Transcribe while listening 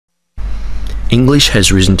English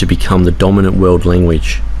has risen to become the dominant world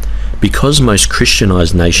language. Because most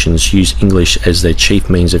Christianized nations use English as their chief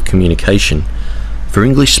means of communication, for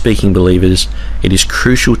English-speaking believers, it is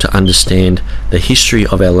crucial to understand the history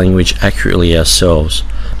of our language accurately ourselves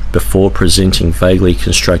before presenting vaguely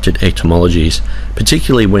constructed etymologies,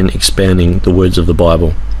 particularly when expounding the words of the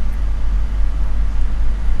Bible.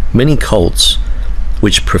 Many cults,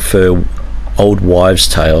 which prefer old wives'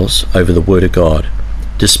 tales over the Word of God,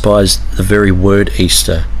 despise the very word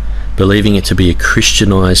Easter, believing it to be a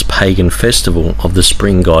Christianized pagan festival of the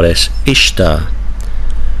spring goddess Ishtar.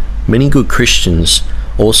 Many good Christians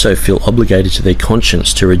also feel obligated to their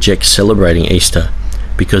conscience to reject celebrating Easter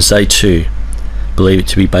because they too believe it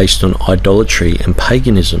to be based on idolatry and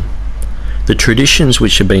paganism. The traditions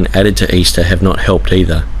which have been added to Easter have not helped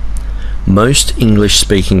either. Most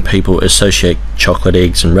English-speaking people associate chocolate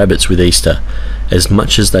eggs and rabbits with Easter as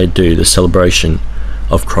much as they do the celebration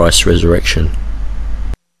of Christ's resurrection.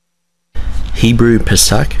 Hebrew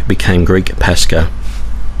Pesach became Greek Pascha.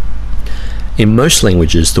 In most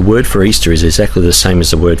languages, the word for Easter is exactly the same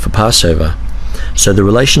as the word for Passover, so the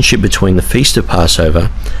relationship between the feast of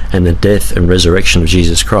Passover and the death and resurrection of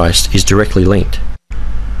Jesus Christ is directly linked.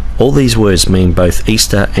 All these words mean both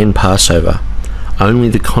Easter and Passover, only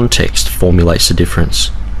the context formulates the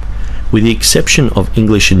difference. With the exception of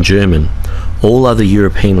English and German, all other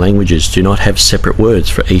European languages do not have separate words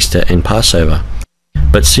for Easter and Passover,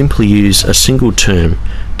 but simply use a single term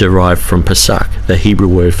derived from Pesach, the Hebrew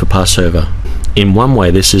word for Passover. In one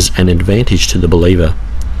way, this is an advantage to the believer,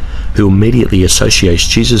 who immediately associates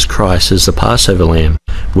Jesus Christ as the Passover lamb,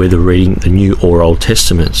 whether reading the New or Old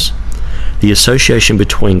Testaments. The association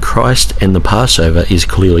between Christ and the Passover is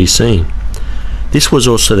clearly seen. This was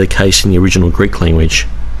also the case in the original Greek language,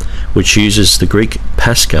 which uses the Greek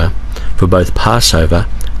Pascha for both Passover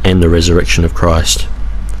and the resurrection of Christ.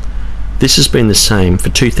 This has been the same for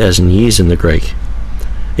 2,000 years in the Greek.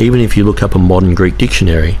 Even if you look up a modern Greek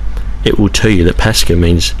dictionary, it will tell you that Pascha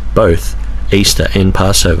means both Easter and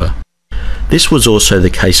Passover. This was also the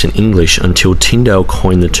case in English until Tyndale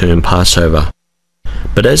coined the term Passover.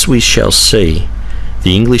 But as we shall see,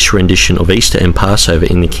 the English rendition of Easter and Passover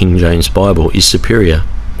in the King James Bible is superior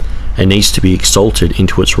and needs to be exalted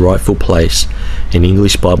into its rightful place in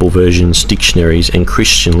English Bible versions, dictionaries, and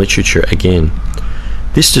Christian literature again.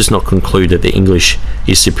 This does not conclude that the English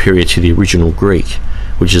is superior to the original Greek,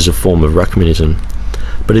 which is a form of Ruckmanism.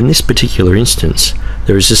 But in this particular instance,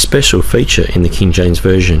 there is a special feature in the King James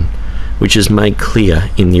Version, which is made clear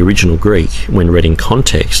in the original Greek when read in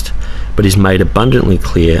context, but is made abundantly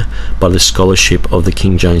clear by the scholarship of the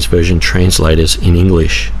King James Version translators in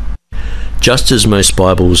English. Just as most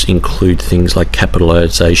Bibles include things like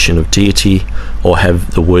capitalization of deity or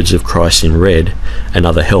have the words of Christ in red and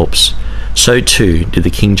other helps, so too did the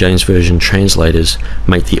King James Version translators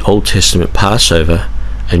make the Old Testament Passover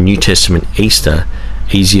and New Testament Easter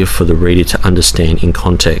easier for the reader to understand in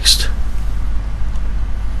context.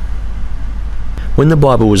 When the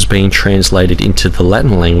Bible was being translated into the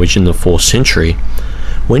Latin language in the 4th century,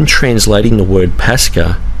 when translating the word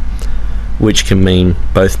Pascha, which can mean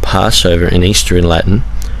both Passover and Easter in Latin,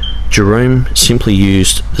 Jerome simply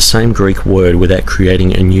used the same Greek word without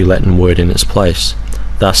creating a new Latin word in its place.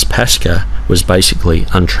 Thus, Pascha was basically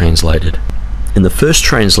untranslated. In the first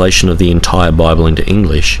translation of the entire Bible into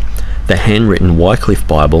English, the handwritten Wycliffe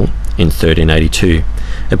Bible in 1382,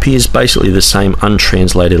 appears basically the same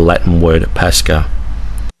untranslated Latin word Pascha.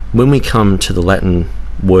 When we come to the Latin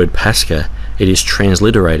word Pascha, it is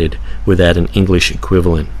transliterated without an English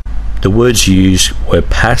equivalent. The words used were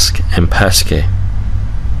Pasch and Pasche,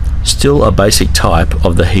 still a basic type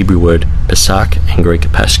of the Hebrew word Pesach and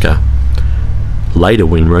Greek Pascha. Later,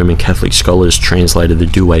 when Roman Catholic scholars translated the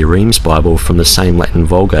Douay-Rheims Bible from the same Latin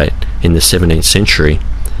Vulgate in the 17th century,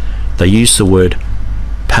 they used the word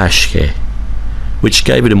Pasche, which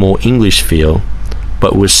gave it a more English feel,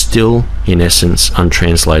 but was still, in essence,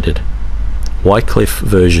 untranslated. Wycliffe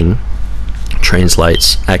version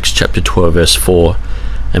translates Acts chapter 12 verse 4,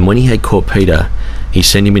 "And when he had caught Peter, he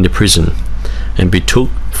sent him into prison, and betook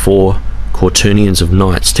 4 quaternions of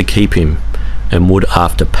knights to keep him, and would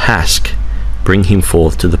after Pasch bring him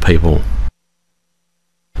forth to the people."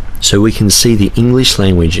 So we can see the English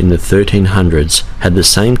language in the 1300s had the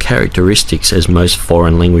same characteristics as most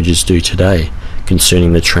foreign languages do today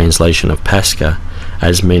concerning the translation of Pascha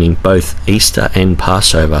as meaning both Easter and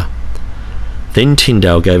Passover. Then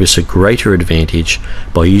Tyndale gave us a greater advantage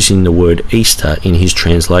by using the word Easter in his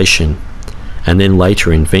translation, and then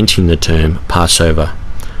later inventing the term Passover.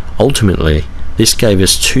 Ultimately, this gave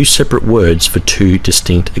us 2 separate words for 2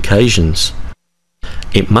 distinct occasions.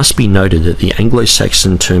 It must be noted that the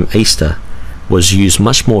Anglo-Saxon term Easter was used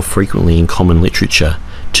much more frequently in common literature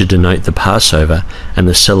to denote the Passover and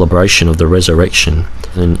the celebration of the resurrection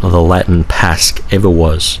than the Latin Pasch ever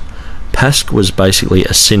was. Pasch was basically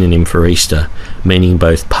a synonym for Easter, meaning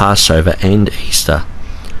both Passover and Easter,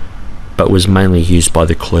 but was mainly used by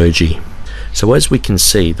the clergy. So as we can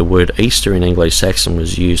see, the word Easter in Anglo-Saxon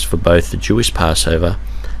was used for both the Jewish Passover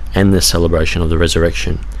and the celebration of the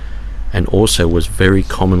resurrection, and also was very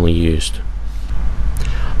commonly used.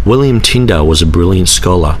 William Tyndale was a brilliant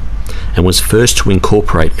scholar and was first to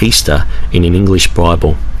incorporate Easter in an English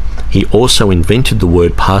Bible. He also invented the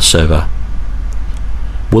word Passover.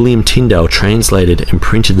 William Tyndale translated and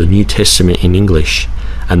printed the New Testament in English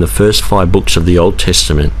and the first 5 books of the Old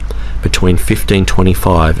Testament between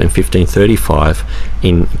 1525 and 1535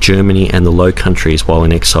 in Germany and the Low Countries while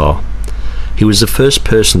in exile. He was the first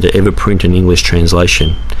person to ever print an English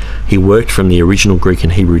translation. He worked from the original Greek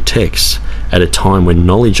and Hebrew texts at a time when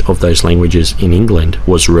knowledge of those languages in England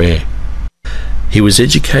was rare. He was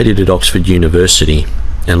educated at Oxford University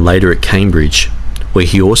and later at Cambridge, where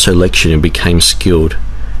he also lectured and became skilled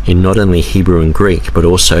in not only Hebrew and Greek, but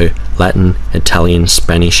also Latin, Italian,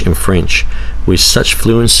 Spanish and French, with such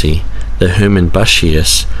fluency that Hermann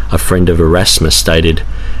Bachius, a friend of Erasmus, stated,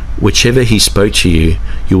 "Whichever he spoke to you,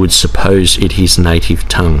 you would suppose it his native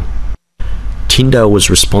tongue." Tyndale was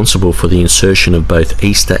responsible for the insertion of both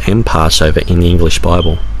Easter and Passover in the English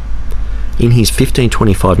Bible. In his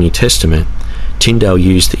 1525 New Testament, Tyndale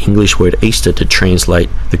used the English word Easter to translate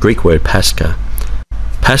the Greek word Pascha.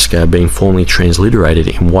 Pascha, being formerly transliterated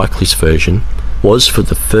in Wycliffe's version, was for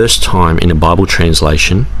the first time in a Bible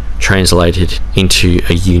translation translated into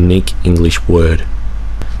a unique English word.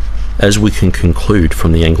 As we can conclude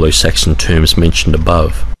from the Anglo-Saxon terms mentioned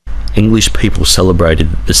above, English people celebrated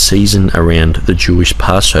the season around the Jewish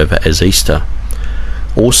Passover as Easter.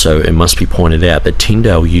 Also, it must be pointed out that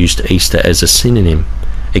Tyndale used Easter as a synonym,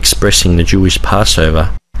 expressing the Jewish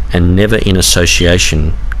Passover, and never in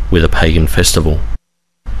association with a pagan festival.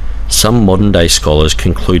 Some modern-day scholars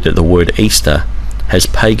conclude that the word Easter has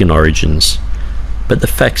pagan origins, but the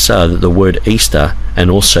facts are that the word Easter and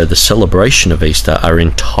also the celebration of Easter are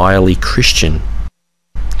entirely Christian.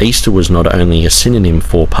 Easter was not only a synonym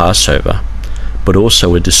for Passover, but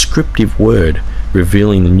also a descriptive word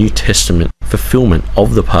revealing the New Testament fulfillment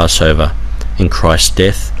of the Passover in Christ's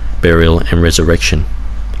death, burial and resurrection.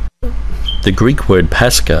 The Greek word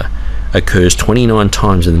Pascha occurs 29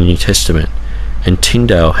 times in the New Testament, and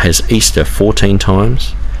Tyndale has Easter 14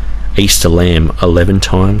 times, Easter lamb 11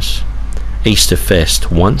 times, Easter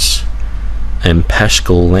fest once, and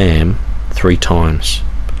Paschal lamb 3 times.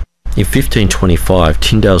 In 1525,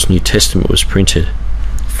 Tyndale's New Testament was printed.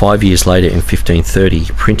 5 years later, in 1530,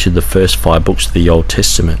 he printed the first 5 books of the Old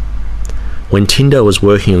Testament. When Tyndale was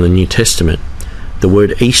working on the New Testament, the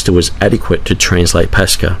word Easter was adequate to translate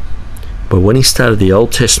Pascha. But when he started the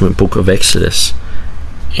Old Testament book of Exodus,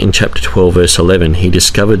 in chapter 12 verse 11, he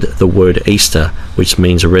discovered the word Easter, which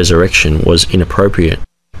means a resurrection, was inappropriate.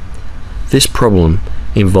 This problem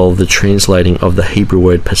involved the translating of the Hebrew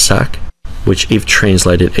word Pesach, which if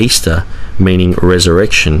translated Easter, meaning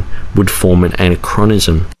resurrection, would form an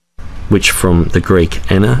anachronism, which from the Greek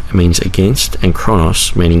ana means against and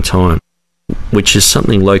chronos meaning time, which is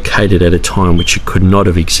something located at a time which it could not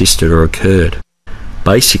have existed or occurred.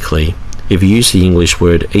 Basically, if you use the English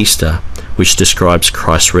word Easter, which describes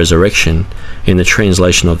Christ's resurrection, in the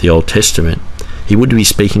translation of the Old Testament, he would be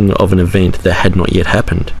speaking of an event that had not yet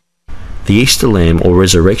happened. The Easter lamb or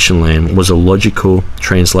resurrection lamb was a logical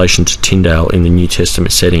translation to Tyndale in the New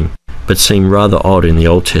Testament setting, but seemed rather odd in the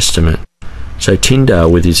Old Testament. So Tyndale,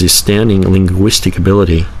 with his astounding linguistic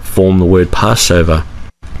ability, formed the word Passover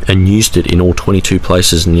and used it in all 22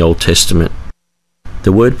 places in the Old Testament.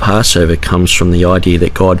 The word Passover comes from the idea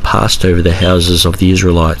that God passed over the houses of the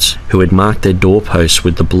Israelites who had marked their doorposts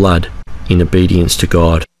with the blood in obedience to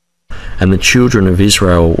God. And the children of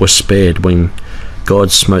Israel were spared when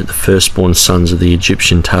God smote the firstborn sons of the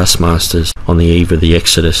Egyptian taskmasters on the eve of the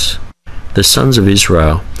Exodus. The sons of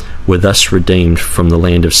Israel were thus redeemed from the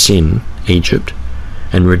land of sin, Egypt,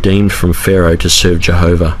 and redeemed from Pharaoh to serve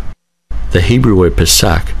Jehovah. The Hebrew word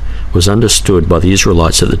Pesach was understood by the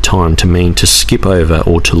Israelites at the time to mean to skip over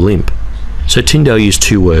or to limp. So Tyndale used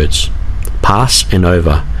 2 words, pass and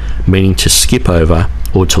over, meaning to skip over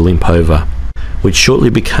or to limp over, which shortly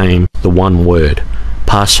became the one word,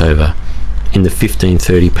 Passover, in the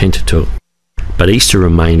 1530 Pentateuch. But Easter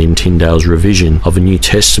remained in Tyndale's revision of a New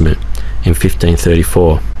Testament in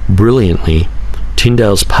 1534. Brilliantly,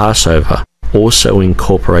 Tyndale's Passover also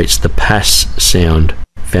incorporates the pas sound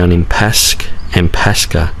found in Pasch and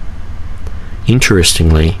Pascha.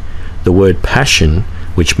 Interestingly, the word passion,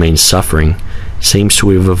 which means suffering, seems to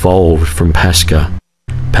have evolved from Pascha.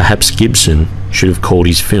 Perhaps Gibson should have called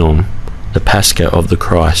his film The Pascha of the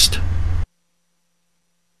Christ.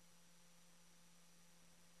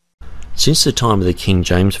 Since the time of the King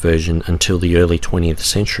James Version until the early 20th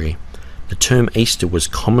century, the term Easter was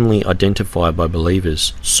commonly identified by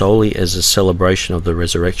believers solely as a celebration of the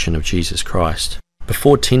resurrection of Jesus Christ.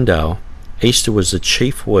 Before Tyndale, Easter was the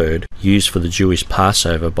chief word used for the Jewish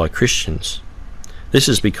Passover by Christians. This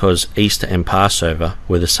is because Easter and Passover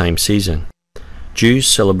were the same season, Jews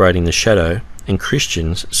celebrating the shadow and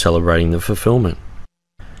Christians celebrating the fulfillment.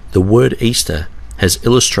 The word Easter has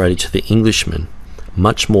illustrated to the Englishman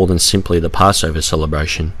much more than simply the Passover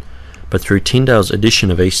celebration, but through Tyndale's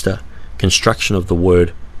addition of Easter, construction of the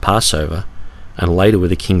word Passover, and later with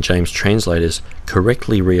the King James translators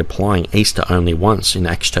correctly reapplying Easter only once in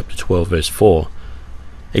Acts chapter 12 verse 4,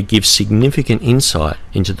 it gives significant insight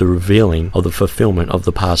into the revealing of the fulfillment of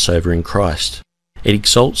the Passover in Christ. It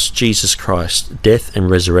exalts Jesus Christ's death and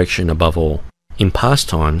resurrection above all. In past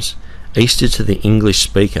times, Easter to the English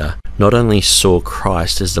speaker not only saw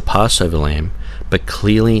Christ as the Passover lamb, but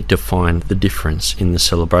clearly defined the difference in the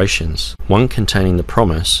celebrations, one containing the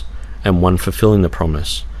promise and one fulfilling the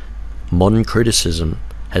promise. Modern criticism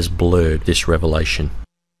has blurred this revelation.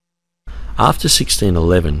 After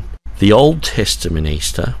 1611, the Old Testament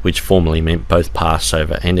Easter, which formerly meant both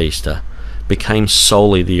Passover and Easter, became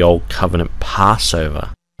solely the Old Covenant Passover,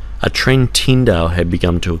 a trend Tyndale had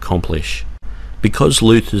begun to accomplish. Because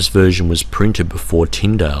Luther's version was printed before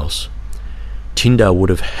Tyndale's, Tyndale would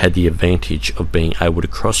have had the advantage of being able to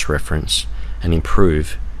cross-reference and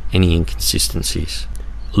improve any inconsistencies.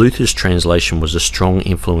 Luther's translation was a strong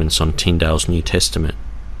influence on Tyndale's New Testament.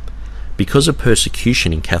 Because of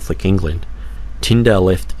persecution in Catholic England, Tyndale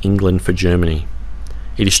left England for Germany.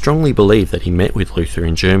 It is strongly believed that he met with Luther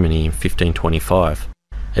in Germany in 1525,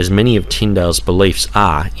 as many of Tyndale's beliefs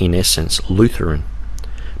are, in essence, Lutheran.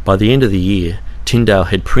 By the end of the year, Tyndale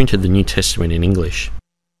had printed the New Testament in English.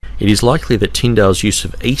 It is likely that Tyndale's use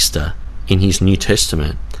of Easter in his New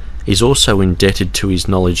Testament is also indebted to his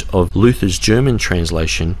knowledge of Luther's German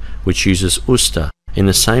translation, which uses Oster, in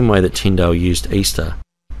the same way that Tyndale used Easter.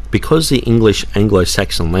 Because the English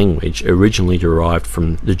Anglo-Saxon language originally derived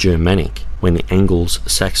from the Germanic, when the Angles,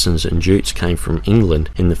 Saxons and Jutes came from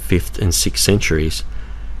England in the 5th and 6th centuries,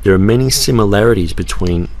 there are many similarities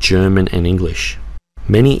between German and English.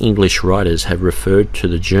 Many English writers have referred to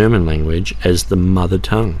the German language as the mother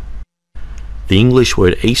tongue. The English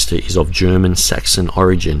word Easter is of German Saxon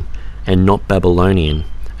origin and not Babylonian,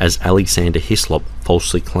 as Alexander Hislop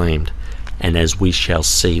falsely claimed, and as we shall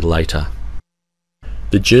see later.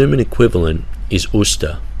 The German equivalent is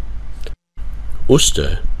Oster.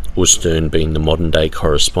 Oster, Ostern being the modern-day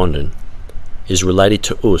correspondent, is related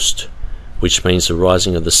to Ost, which means the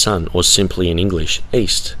rising of the sun, or simply in English,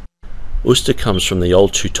 east. Oster comes from the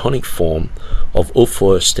Old Teutonic form of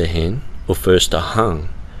Aufstehen, Auferstehung,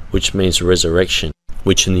 which means resurrection,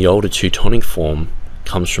 which in the older Teutonic form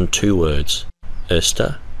comes from two words,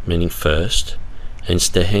 Erster, meaning first, and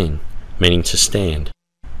Stehen, meaning to stand.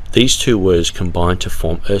 These two words combine to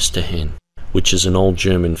form Erstehen, which is an old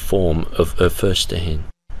German form of Auferstehen,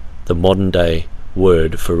 the modern-day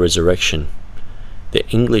word for resurrection. The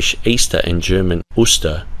English Easter and German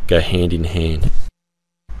Oster go hand in hand.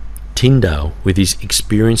 Tyndale, with his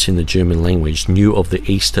experience in the German language, knew of the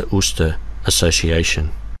Easter-Oster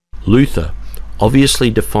association. Luther obviously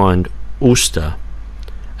defined Oster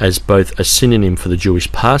as both a synonym for the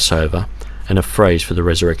Jewish Passover and a phrase for the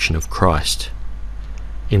resurrection of Christ.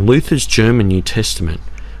 In Luther's German New Testament,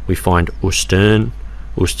 we find Ostern,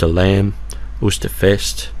 Osterlamm,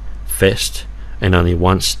 Osterfest, Fest, and only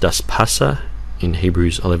once Das Passa in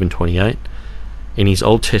Hebrews 11:28. In his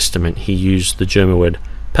Old Testament, he used the German word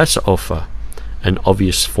Passover, an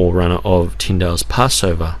obvious forerunner of Tyndale's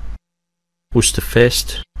Passover.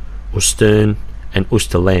 Osterfest, Ostern, and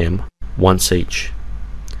Osterlamm once each.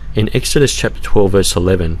 In Exodus chapter 12 verse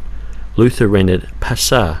 11, Luther rendered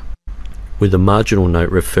Passa with a marginal note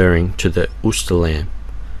referring to the Osterlamm.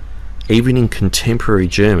 Even in contemporary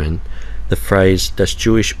German, the phrase Das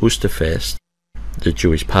Jewish Osterfest, the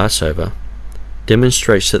Jewish Passover,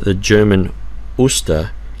 demonstrates that the German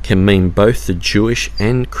Oster can mean both the Jewish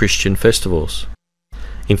and Christian festivals.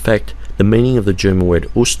 In fact, the meaning of the German word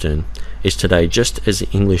Ostern is today just as the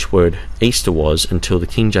English word Easter was until the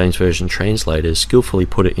King James Version translators skillfully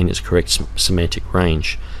put it in its correct semantic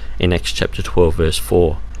range in Acts chapter 12 verse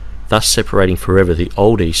 4, thus separating forever the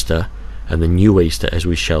old Easter and the new Easter, as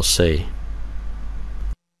we shall see.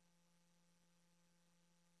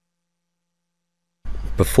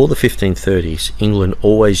 Before the 1530s, England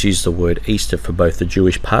always used the word Easter for both the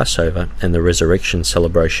Jewish Passover and the resurrection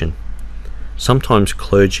celebration. Sometimes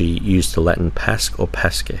clergy used the Latin Pasch or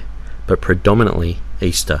Pascha, but predominantly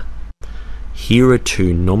Easter. Here are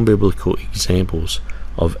two non-biblical examples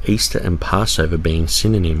of Easter and Passover being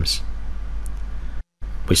synonyms.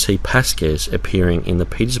 We see Paschas appearing in the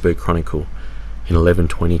Petersburg Chronicle in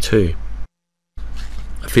 1122.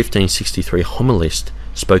 A 1563 homilist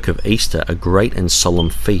spoke of Easter, a great and solemn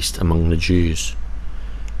feast among the Jews.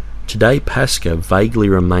 Today, Pascha vaguely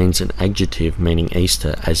remains an adjective meaning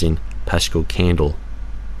Easter, as in paschal candle.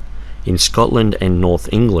 In Scotland and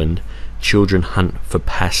North England, children hunt for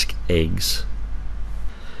Pasch eggs.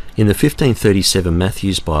 In the 1537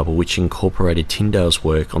 Matthew's Bible, which incorporated Tyndale's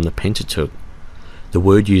work on the Pentateuch, the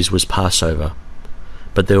word used was Passover,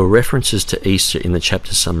 but there were references to Easter in the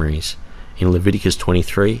chapter summaries in Leviticus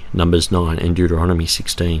 23, Numbers 9 and Deuteronomy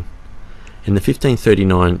 16. In the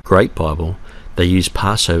 1539 Great Bible, they used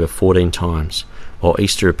Passover 14 times, while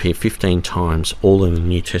Easter appeared 15 times, all in the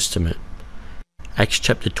New Testament. Acts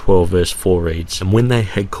chapter 12 verse 4 reads, "And when they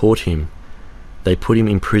had caught him, they put him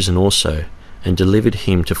in prison also, and delivered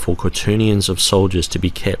him to 4 quaternions of soldiers to be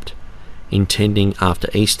kept, intending after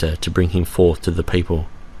Easter to bring him forth to the people."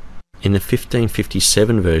 In the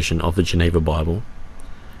 1557 version of the Geneva Bible,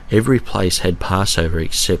 every place had Passover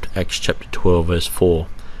except Acts chapter 12 verse 4,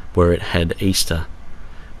 where it had Easter,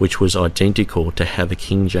 which was identical to how the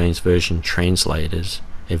King James Version translators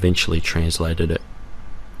eventually translated it.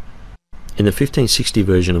 In the 1560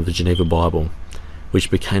 version of the Geneva Bible,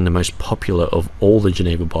 which became the most popular of all the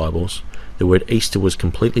Geneva Bibles, the word Easter was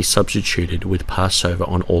completely substituted with Passover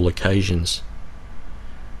on all occasions.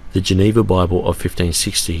 The Geneva Bible of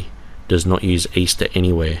 1560 does not use Easter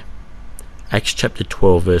anywhere. Acts chapter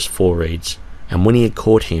 12 verse 4 reads, "And when he had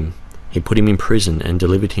caught him, he put him in prison and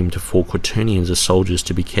delivered him to 4 quaternions of soldiers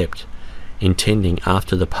to be kept, intending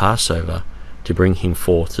after the Passover to bring him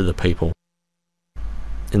forth to the people."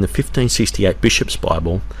 In the 1568 Bishop's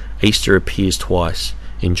Bible, Easter appears twice,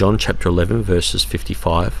 in John chapter 11 verses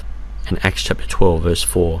 55 and Acts chapter 12 verse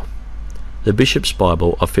 4. The Bishop's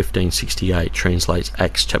Bible of 1568 translates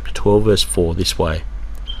Acts chapter 12 verse 4 this way,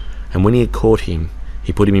 "And when he had caught him,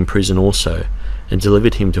 he put him in prison also, and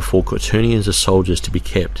delivered him to 4 quaternions of soldiers to be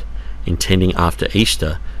kept, intending after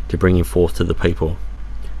Easter to bring him forth to the people."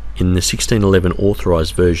 In the 1611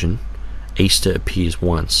 Authorized Version, Easter appears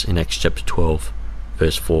once in Acts chapter 12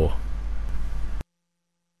 verse 4.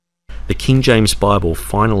 The King James Bible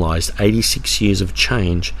finalized 86 years of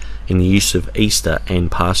change in the use of Easter and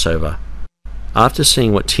Passover. After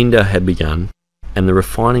seeing what Tyndale had begun, and the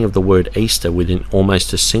refining of the word Easter within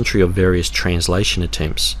almost a century of various translation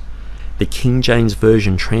attempts, the King James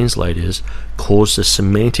Version translators caused the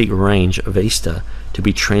semantic range of Easter to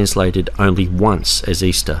be translated only once as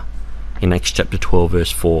Easter, in Acts chapter 12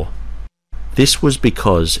 verse 4. This was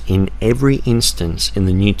because in every instance in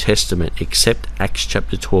the New Testament except Acts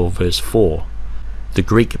chapter 12 verse 4, the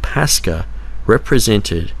Greek Pascha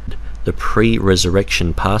represented the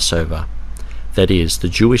pre-resurrection Passover, that is, the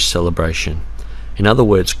Jewish celebration. In other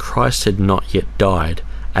words, Christ had not yet died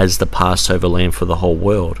as the Passover lamb for the whole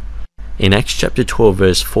world. In Acts chapter 12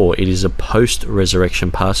 verse 4, it is a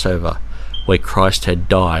post-resurrection Passover, where Christ had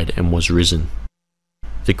died and was risen.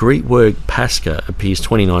 The Greek word Pascha appears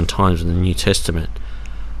 29 times in the New Testament.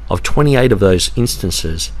 Of 28 of those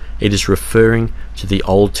instances, it is referring to the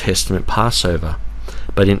Old Testament Passover,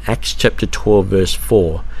 but in Acts chapter 12 verse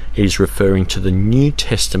 4, it is referring to the New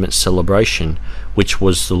Testament celebration, which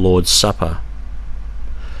was the Lord's Supper.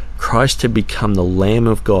 Christ had become the Lamb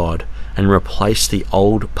of God and replaced the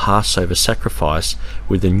old Passover sacrifice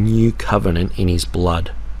with a new covenant in his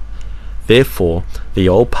blood. Therefore, the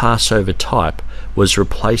old Passover type was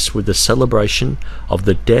replaced with the celebration of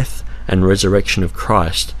the death and resurrection of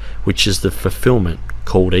Christ, which is the fulfillment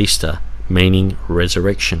called Easter, meaning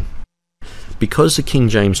resurrection. Because the King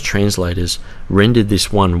James translators rendered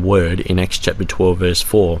this one word in Acts chapter 12 verse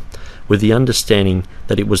 4 with the understanding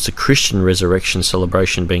that it was the Christian resurrection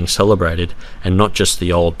celebration being celebrated and not just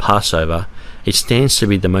the old Passover, it stands to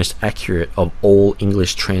be the most accurate of all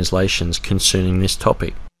English translations concerning this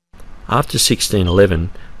topic. After 1611,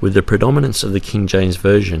 with the predominance of the King James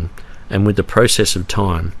Version and with the process of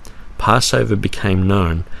time, Passover became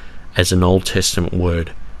known as an Old Testament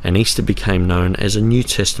word and Easter became known as a New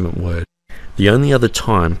Testament word. The only other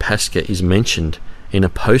time Pascha is mentioned in a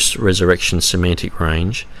post-resurrection semantic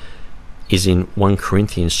range is in 1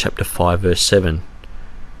 Corinthians chapter 5 verse 7.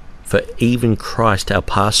 "For even Christ our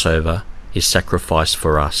Passover is sacrificed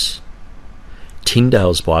for us."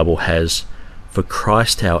 Tyndale's Bible has, "For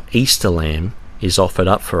Christ our Easter lamb is offered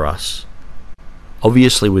up for us."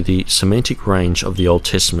 Obviously, with the semantic range of the Old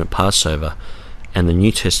Testament Passover and the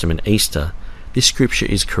New Testament Easter, this scripture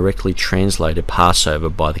is correctly translated Passover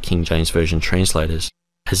by the King James Version translators,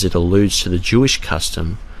 as it alludes to the Jewish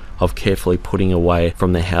custom of carefully putting away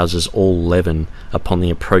from their houses all leaven upon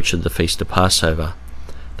the approach of the Feast of Passover,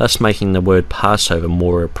 thus making the word Passover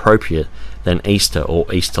more appropriate than Easter or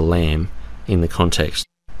Easter lamb in the context.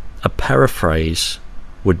 A paraphrase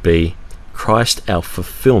would be, Christ, our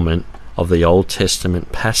fulfillment of the Old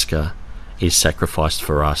Testament Pascha, is sacrificed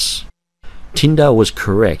for us. Tyndale was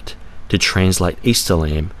correct to translate Easter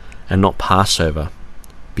lamb and not Passover,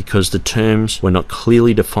 because the terms were not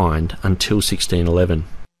clearly defined until 1611.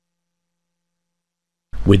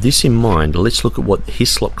 With this in mind, let's look at what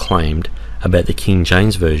Hislop claimed about the King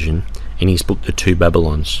James Version in his book The Two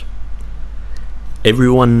Babylons.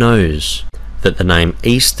 Everyone knows that the name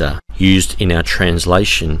Easter, used in our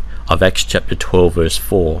translation of Acts chapter 12 verse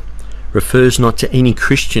 4, refers not to any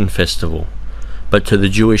Christian festival, but to the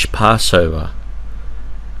Jewish Passover.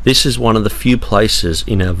 This is one of the few places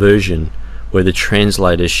in our version where the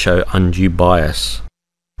translators show undue bias.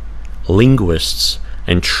 Linguists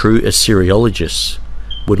and true Assyriologists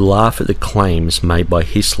would laugh at the claims made by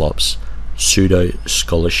Hislop's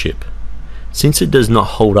pseudo-scholarship. Since it does not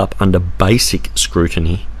hold up under basic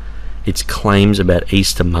scrutiny, its claims about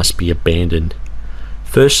Easter must be abandoned.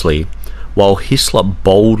 Firstly, while Hislop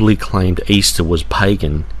boldly claimed Easter was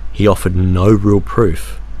pagan, he offered no real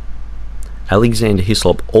proof. Alexander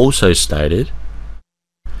Hislop also stated,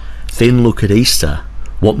 "Then look at Easter.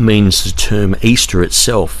 What means the term Easter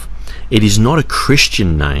itself? It is not a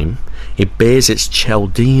Christian name. It bears its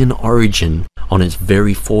Chaldean origin on its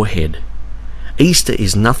very forehead. Easter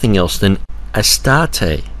is nothing else than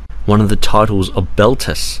Astarte, one of the titles of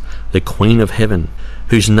Beltis, the Queen of Heaven,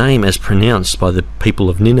 whose name, as pronounced by the people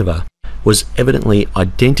of Nineveh, was evidently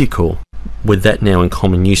identical with that now in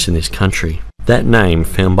common use in this country. That name,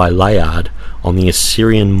 found by Layard on the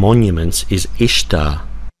Assyrian monuments, is Ishtar.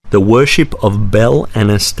 The worship of Bel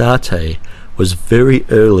and Astarte was very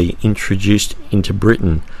early introduced into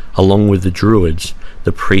Britain, along with the Druids,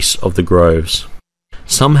 the priests of the groves.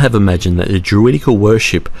 Some have imagined that the Druidical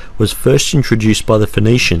worship was first introduced by the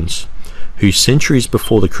Phoenicians, who centuries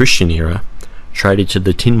before the Christian era traded to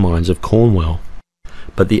the tin mines of Cornwall.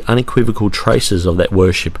 But the unequivocal traces of that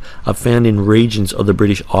worship are found in regions of the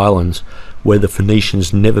British Islands where the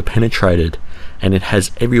Phoenicians never penetrated, and it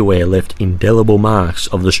has everywhere left indelible marks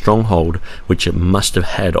of the stronghold which it must have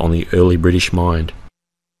had on the early British mind.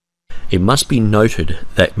 It must be noted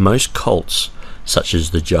that most cults, such as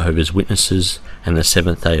the Jehovah's Witnesses and the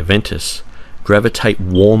Seventh-day Adventists, gravitate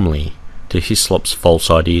warmly to Hislop's false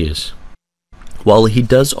ideas. While he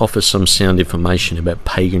does offer some sound information about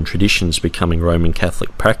pagan traditions becoming Roman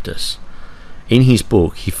Catholic practice, in his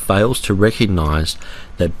book he fails to recognize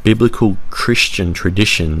that biblical Christian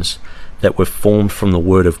traditions that were formed from the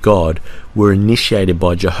Word of God were initiated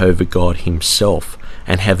by Jehovah God himself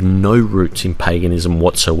and have no roots in paganism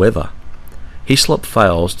whatsoever. Hislop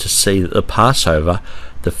fails to see that the Passover,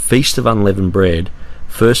 the Feast of Unleavened Bread,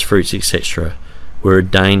 first fruits, etc., were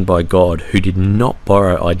ordained by God, who did not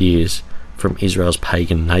borrow ideas from Israel's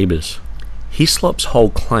pagan neighbours. Hislop's whole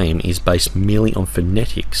claim is based merely on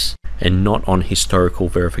phonetics and not on historical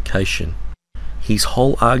verification. His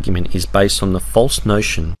whole argument is based on the false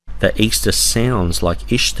notion that Easter sounds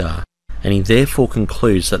like Ishtar, and he therefore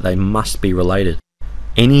concludes that they must be related.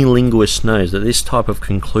 Any linguist knows that this type of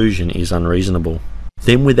conclusion is unreasonable.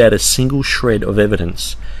 Then, without a single shred of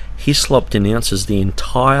evidence, Hislop denounces the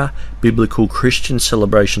entire biblical Christian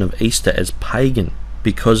celebration of Easter as pagan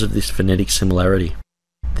because of this phonetic similarity.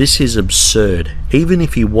 This is absurd. Even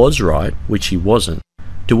if he was right, which he wasn't,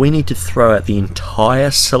 do we need to throw out the entire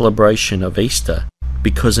celebration of Easter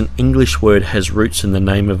because an English word has roots in the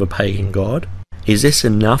name of a pagan god? Is this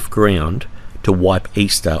enough ground to wipe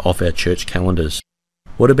Easter off our church calendars?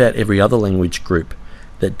 What about every other language group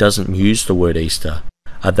that doesn't use the word Easter?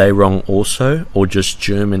 Are they wrong also, or just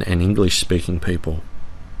German and English speaking people?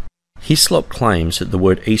 Hislop claims that the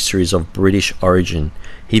word Easter is of British origin.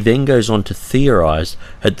 He then goes on to theorize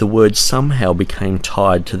that the word somehow became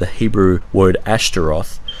tied to the Hebrew word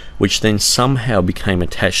Ashtaroth, which then somehow became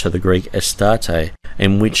attached to the Greek Astarte,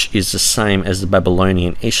 and which is the same as the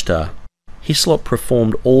Babylonian Ishtar. Hislop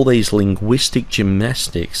performed all these linguistic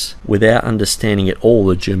gymnastics without understanding at all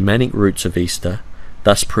the Germanic roots of Easter,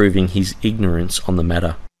 thus proving his ignorance on the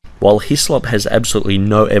matter. While Hislop has absolutely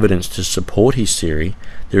no evidence to support his theory,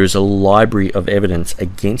 there is a library of evidence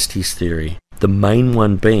against his theory, the main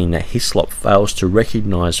one being that Hislop fails to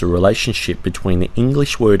recognize the relationship between the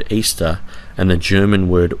English word Easter and the German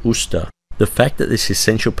word Oster. The fact that this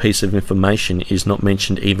essential piece of information is not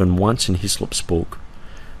mentioned even once in Hislop's book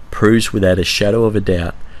proves without a shadow of a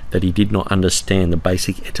doubt that he did not understand the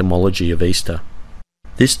basic etymology of Easter.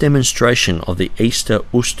 This demonstration of the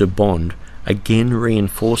Easter-Uster bond again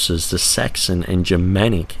reinforces the Saxon and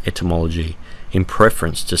Germanic etymology in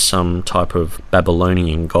preference to some type of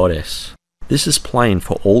Babylonian goddess. This is plain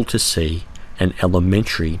for all to see and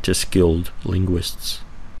elementary to skilled linguists.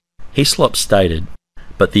 Hislop stated,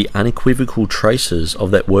 but the unequivocal traces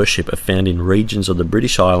of that worship are found in regions of the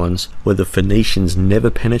British Islands where the Phoenicians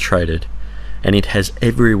never penetrated, and it has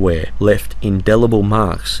everywhere left indelible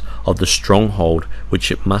marks of the stronghold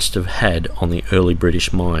which it must have had on the early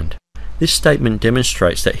British mind. This statement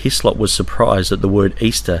demonstrates that Hislop was surprised that the word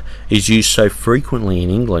Easter is used so frequently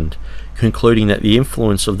in England, concluding that the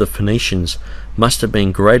influence of the Phoenicians must have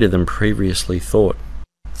been greater than previously thought,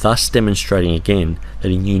 thus demonstrating again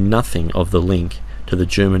that he knew nothing of the link to the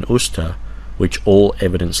German Uster, which all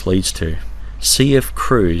evidence leads to. C.F.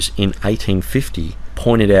 Kruse in 1850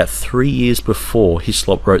 pointed out 3 years before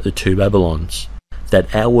Hislop wrote The Two Babylons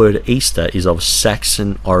that our word Easter is of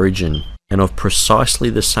Saxon origin and of precisely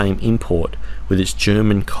the same import with its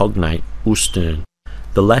German cognate Ustern.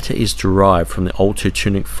 The latter is derived from the Old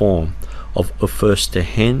Teutonic form of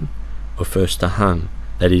Oferstehen, Oferstehang,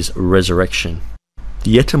 that is, resurrection.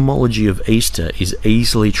 The etymology of Easter is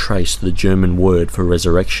easily traced to the German word for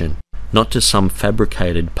resurrection, not to some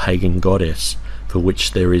fabricated pagan goddess for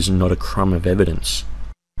which there is not a crumb of evidence.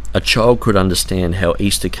 A child could understand how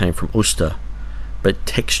Easter came from Uster, but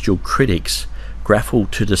textual critics grapple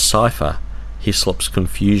to decipher Hislop's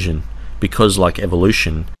confusion because, like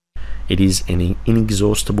evolution, it is an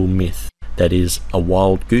inexhaustible myth, that is, a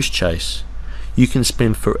wild goose chase. You can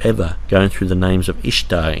spend forever going through the names of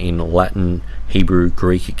Ishtar in Latin, Hebrew,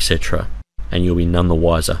 Greek, etc., and you'll be none the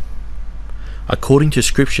wiser. According to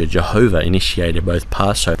Scripture, Jehovah initiated both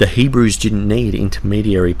Passover. The Hebrews didn't need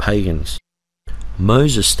intermediary pagans.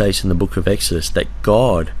 Moses states in the book of Exodus that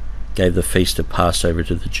God gave the feast of Passover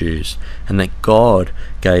to the Jews, and that God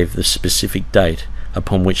gave the specific date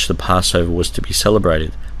upon which the Passover was to be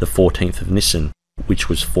celebrated, the 14th of Nisan, which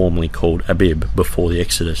was formerly called Abib before the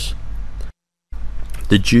Exodus.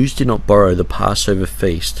 The Jews did not borrow the Passover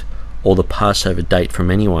feast or the Passover date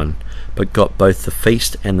from anyone, but got both the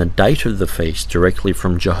feast and the date of the feast directly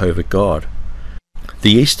from Jehovah God.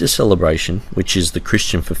 The Easter celebration, which is the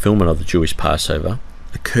Christian fulfillment of the Jewish Passover,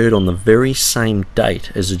 occurred on the very same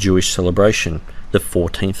date as the Jewish celebration, the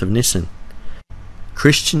 14th of Nisan.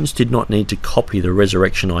 Christians did not need to copy the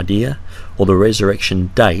resurrection idea or the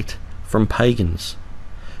resurrection date from pagans.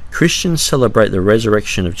 Christians celebrate the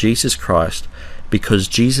resurrection of Jesus Christ because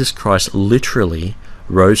Jesus Christ literally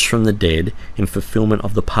rose from the dead in fulfillment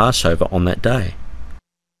of the Passover on that day.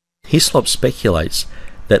 Hislop speculates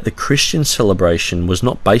that the Christian celebration was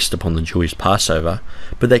not based upon the Jewish Passover,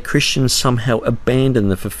 but that Christians somehow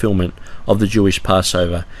abandoned the fulfillment of the Jewish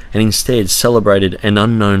Passover and instead celebrated an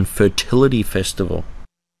unknown fertility festival.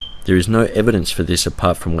 There is no evidence for this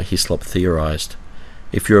apart from what Hislop theorized.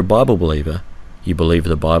 If you're a Bible believer, you believe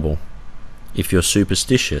the Bible. If you're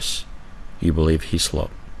superstitious, you believe Hislop.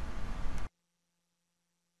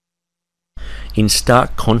 In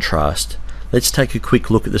stark contrast, let's take a quick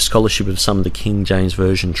look at the scholarship of some of the King James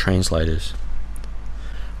Version translators.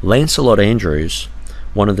 Lancelot Andrews,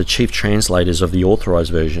 one of the chief translators of the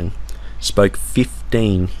Authorized Version, spoke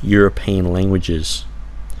 15 European languages,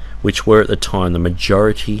 which were at the time the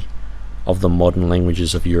majority of the modern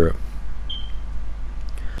languages of Europe.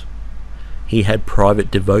 He had private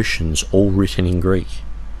devotions all written in Greek.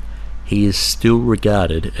 He is still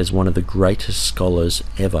regarded as one of the greatest scholars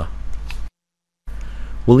ever.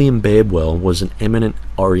 William Bardwell was an eminent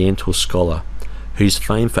Oriental scholar whose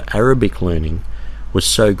fame for Arabic learning was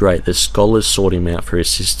so great that scholars sought him out for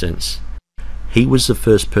assistance. He was the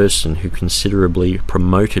first person who considerably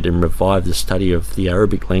promoted and revived the study of the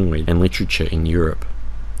Arabic language and literature in Europe.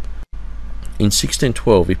 In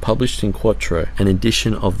 1612 he published in quarto an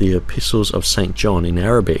edition of the Epistles of St. John in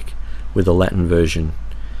Arabic with a Latin version.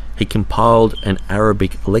 He compiled an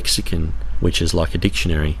Arabic lexicon, which is like a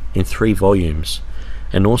dictionary, in 3 volumes,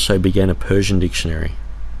 and also began a Persian dictionary.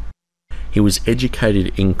 He was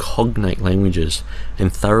educated in cognate languages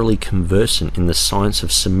and thoroughly conversant in the science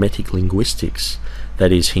of Semitic linguistics.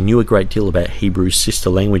 That is, he knew a great deal about Hebrew's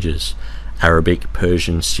sister languages, Arabic,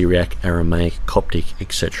 Persian, Syriac, Aramaic, Coptic,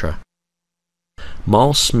 etc.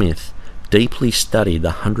 Miles Smith deeply studied the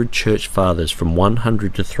 100 church fathers from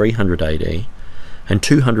 100 to 300 AD, and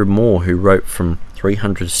 200 more who wrote from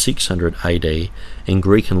 300 to 600 AD in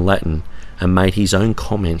Greek and Latin, and made his own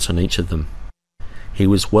comments on each of them. He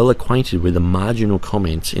was well acquainted with the marginal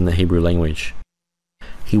comments in the Hebrew language.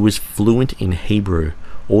 He was fluent in Hebrew,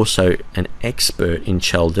 also an expert in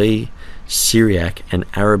Chaldee, Syriac and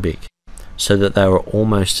Arabic, so that they were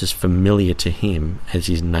almost as familiar to him as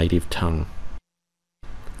his native tongue.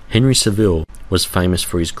 Henry Saville was famous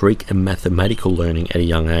for his Greek and mathematical learning at a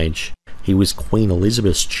young age. He was Queen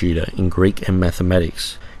Elizabeth's tutor in Greek and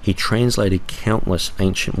mathematics. He translated countless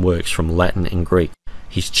ancient works from Latin and Greek,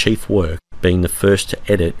 his chief work being the first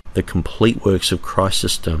to edit the complete works of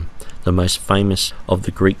Chrysostom, the most famous of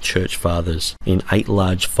the Greek church fathers, in 8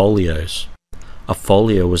 large folios. A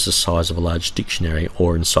folio was the size of a large dictionary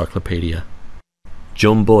or encyclopedia.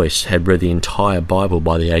 John Boyce had read the entire Bible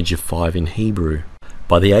by the age of 5 in Hebrew.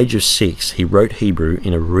 By the age of 6, he wrote Hebrew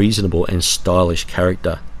in a reasonable and stylish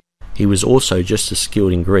character. He was also just as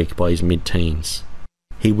skilled in Greek by his mid-teens.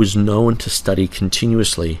 He was known to study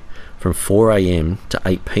continuously from 4 a.m. to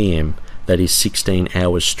 8 p.m., that is 16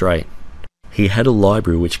 hours straight. He had a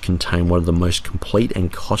library which contained one of the most complete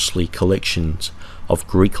and costly collections of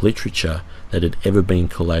Greek literature that had ever been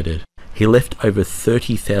collated. He left over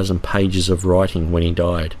 30,000 pages of writing when he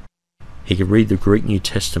died. He could read the Greek New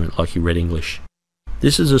Testament like he read English.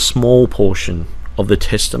 This is a small portion of the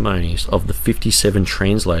testimonies of the 57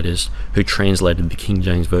 translators who translated the King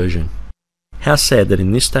James Version. How sad that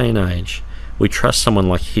in this day and age, we trust someone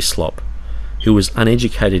like Hislop, who was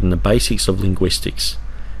uneducated in the basics of linguistics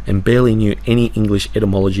and barely knew any English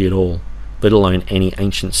etymology at all, let alone any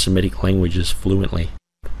ancient Semitic languages fluently.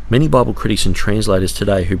 Many Bible critics and translators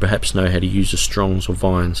today who perhaps know how to use the Strongs or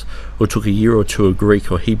Vines, or took a year or two of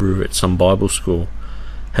Greek or Hebrew at some Bible school,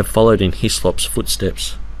 have followed in Hislop's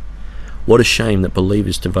footsteps. What a shame that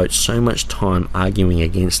believers devote so much time arguing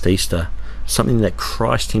against Easter, something that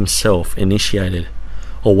Christ himself initiated,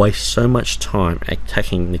 or waste so much time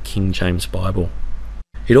attacking the King James Bible.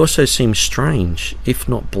 It also seems strange, if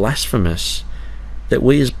not blasphemous, that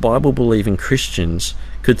we as Bible-believing Christians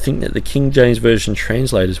could think that the King James Version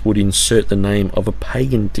translators would insert the name of a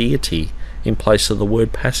pagan deity in place of the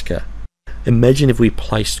word Pascha. Imagine if we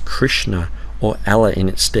placed Krishna or Allah in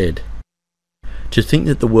its stead. To think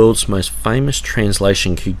that the world's most famous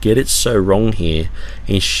translation could get it so wrong here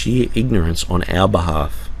is sheer ignorance on our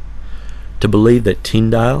behalf. To believe that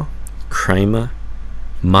Tyndale, Kramer,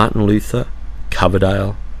 Martin Luther,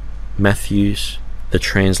 Coverdale, Matthews, the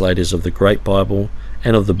translators of the Great Bible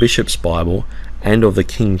and of the Bishop's Bible and of the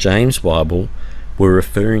King James Bible were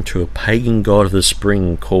referring to a pagan god of the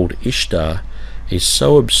spring called Ishtar is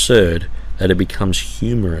so absurd that it becomes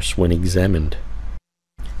humorous when examined.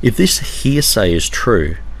 If this hearsay is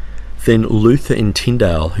true, then Luther and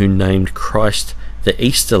Tyndale, who named Christ the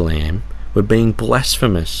Easter Lamb, were being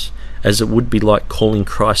blasphemous, as it would be like calling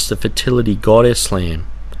Christ the fertility goddess lamb.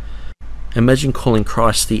 Imagine calling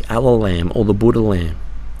Christ the Allah lamb or the Buddha lamb.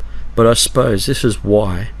 But I suppose this is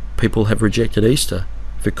why people have rejected Easter,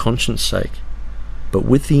 for conscience sake. But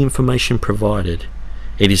with the information provided,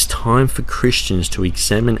 it is time for Christians to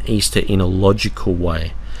examine Easter in a logical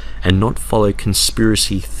way and not follow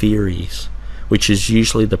conspiracy theories, which is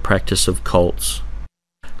usually the practice of cults.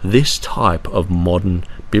 This type of modern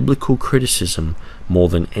biblical criticism, more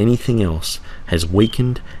than anything else, has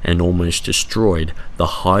weakened and almost destroyed the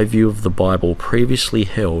high view of the Bible previously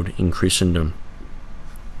held in Christendom.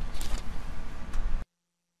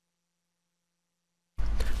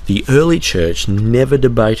 The early church never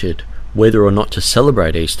debated whether or not to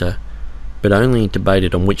celebrate Easter, but only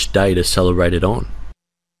debated on which day to celebrate it on.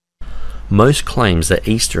 Most claims that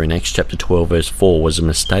Easter in Acts chapter 12 verse 4 was a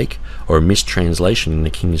mistake or a mistranslation in the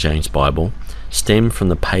King James Bible stem from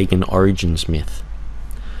the pagan origins myth.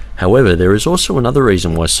 However, there is also another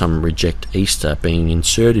reason why some reject Easter being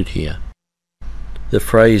inserted here. The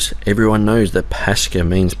phrase, "everyone knows that Pascha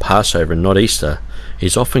means Passover and not Easter,"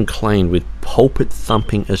 is often claimed with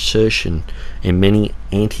pulpit-thumping assertion in many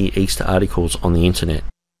anti-Easter articles on the internet.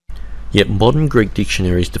 Yet modern Greek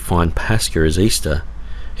dictionaries define Pascha as Easter.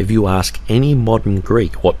 If you ask any modern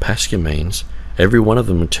Greek what Pascha means, every one of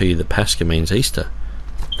them will tell you that Pascha means Easter.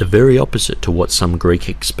 The very opposite to what some Greek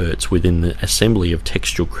experts within the assembly of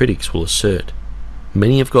textual critics will assert.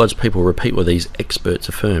 Many of God's people repeat what these experts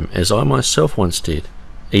affirm, as I myself once did,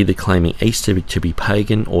 either claiming Easter to be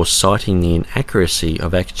pagan or citing the inaccuracy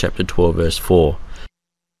of Acts chapter 12 verse 4.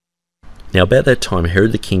 Now about that time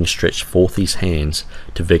Herod the king stretched forth his hands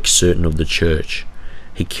to vex certain of the church.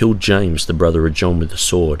 He killed James, the brother of John, with a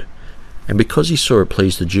sword, and because he saw it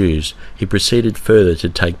pleased the Jews, he proceeded further to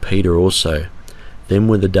take Peter also. Then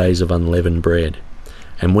were the days of unleavened bread.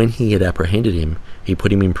 And when he had apprehended him, he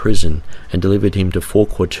put him in prison, and delivered him to 4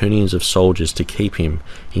 quaternions of soldiers to keep him,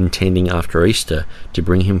 intending after Easter to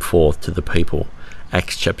bring him forth to the people.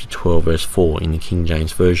 Acts chapter 12 verse 4 in the King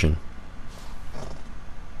James Version.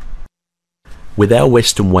 With our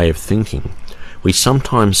Western way of thinking, we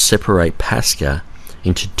sometimes separate Pascha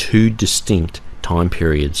into two distinct time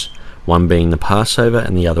periods, one being the Passover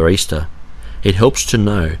and the other Easter. It helps to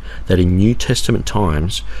know that in New Testament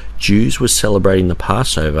times, Jews were celebrating the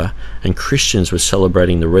Passover and Christians were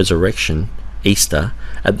celebrating the resurrection, Easter,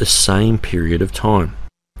 at the same period of time.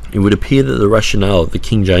 It would appear that the rationale of the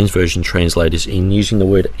King James Version translators in using the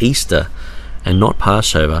word Easter and not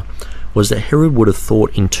Passover was that Herod would have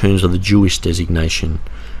thought in terms of the Jewish designation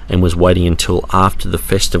and was waiting until after the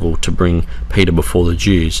festival to bring Peter before the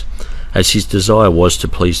Jews, as his desire was to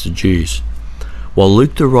please the Jews. While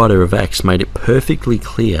Luke, the writer of Acts, made it perfectly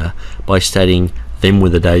clear by stating, "Them were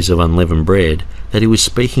the days of unleavened bread," that he was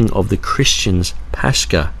speaking of the Christians'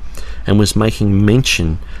 Pascha, and was making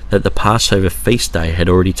mention that the Passover feast day had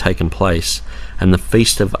already taken place and the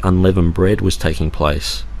feast of unleavened bread was taking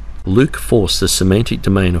place. Luke forced the semantic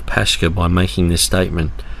domain of Pascha by making this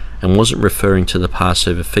statement, and wasn't referring to the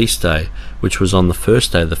Passover feast day, which was on the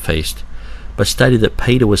first day of the feast, but stated that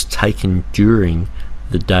Peter was taken during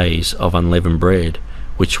the days of unleavened bread,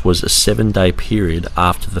 which was a 7-day period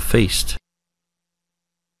after the feast.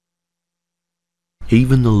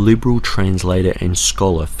 Even the liberal translator and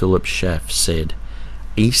scholar Philip Schaff said,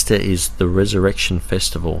 Easter is the resurrection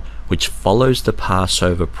festival which follows the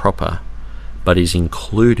Passover proper, but is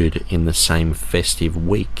included in the same festive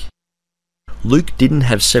week. Luke didn't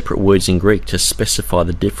have separate words in Greek to specify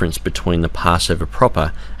the difference between the Passover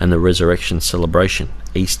proper and the resurrection celebration,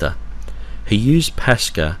 Easter. He used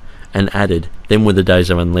Pascha and added, "Them were the days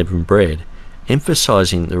of unleavened bread,"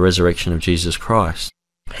 emphasizing the resurrection of Jesus Christ.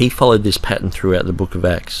 He followed this pattern throughout the book of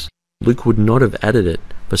Acts. Luke would not have added it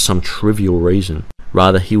for some trivial reason.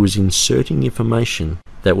 Rather, he was inserting information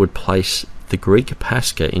that would place the Greek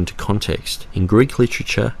Pascha into context in Greek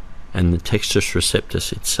literature and the Textus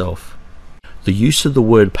Receptus itself. The use of the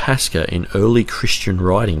word Pascha in early Christian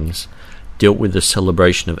writings dealt with the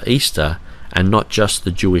celebration of Easter and not just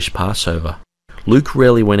the Jewish Passover. Luke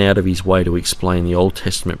rarely went out of his way to explain the Old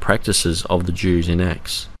Testament practices of the Jews in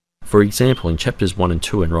Acts. For example, in chapters 1 and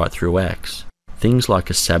 2 and right through Acts, things like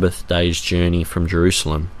a Sabbath day's journey from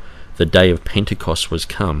Jerusalem, the day of Pentecost was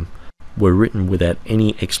come, were written without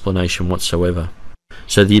any explanation whatsoever.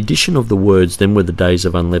 So the addition of the words, "Them were the days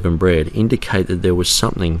of unleavened bread," indicate that there was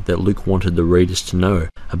something that Luke wanted the readers to know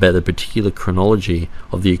about the particular chronology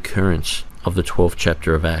of the occurrence of the 12th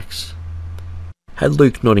chapter of Acts. Had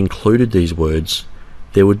Luke not included these words,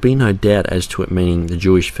 there would be no doubt as to it meaning the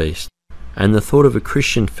Jewish feast, and the thought of a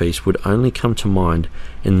Christian feast would only come to mind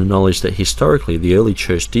in the knowledge that historically the early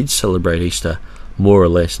church did celebrate Easter more or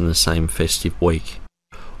less in the same festive week.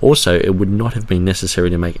 Also, it would not have been necessary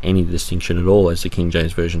to make any distinction at all, as the King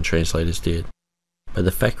James Version translators did. But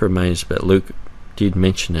the fact remains that Luke did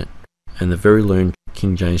mention it, and the very learned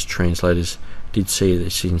King James translators did see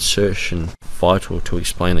this insertion vital to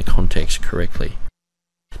explain the context correctly.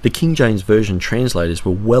 The King James Version translators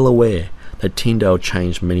were well aware that Tyndale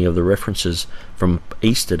changed many of the references from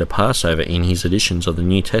Easter to Passover in his editions of the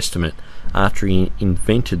New Testament after he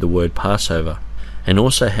invented the word Passover, and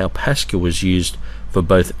also how Pascha was used for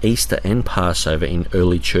both Easter and Passover in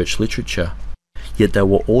early church literature. Yet they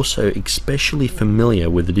were also especially familiar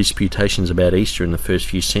with the disputations about Easter in the first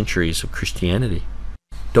few centuries of Christianity.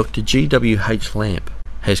 Dr. G.W.H. Lamp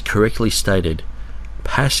has correctly stated,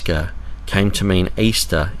 Pascha came to mean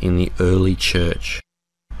Easter in the early church.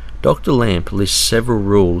 Dr. Lamp lists several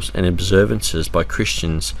rules and observances by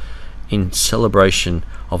Christians in celebration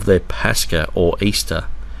of their Pascha or Easter.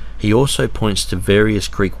 He also points to various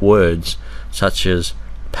Greek words such as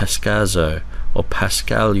Paskazo or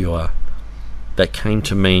Paskalua that came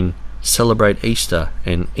to mean celebrate Easter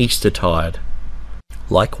and Eastertide.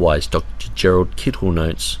 Likewise, Dr. Gerald Kittle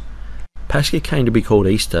notes, Pascha came to be called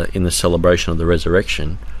Easter in the celebration of the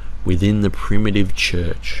resurrection within the primitive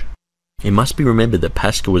church. It must be remembered that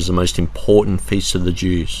Pascha was the most important feast of the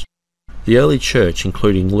Jews. The early church,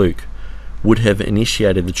 including Luke, would have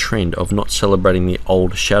initiated the trend of not celebrating the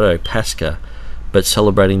old shadow Pascha, but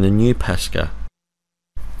celebrating the new Pascha.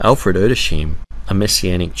 Alfred Edersheim, a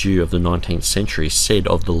Messianic Jew of the 19th century, said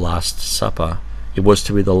of the Last Supper, it was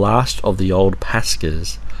to be the last of the old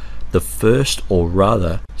Paschas, the first or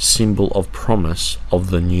rather symbol of promise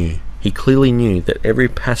of the new. He clearly knew that every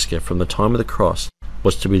Pascha from the time of the cross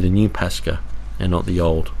was to be the new Pascha and not the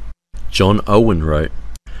old. John Owen wrote,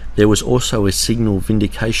 there was also a signal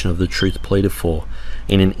vindication of the truth pleaded for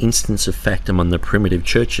in an instance of fact among the primitive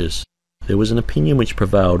churches. There was an opinion which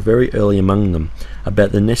prevailed very early among them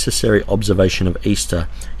about the necessary observation of Easter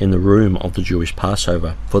in the room of the Jewish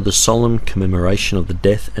Passover for the solemn commemoration of the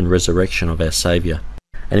death and resurrection of our Saviour,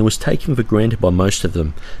 and it was taken for granted by most of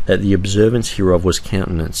them that the observance hereof was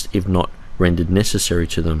countenanced, if not rendered necessary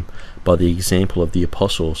to them, by the example of the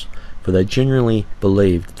apostles, for they generally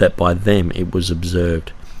believed that by them it was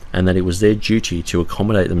observed, and that it was their duty to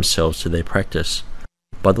accommodate themselves to their practice.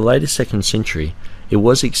 By the later 2nd century, it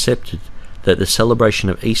was accepted that the celebration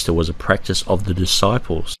of Easter was a practice of the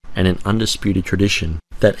disciples and an undisputed tradition.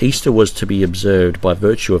 That Easter was to be observed by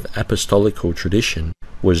virtue of apostolical tradition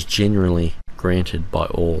was generally granted by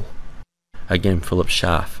all. Again, Philip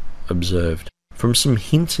Schaff observed, from some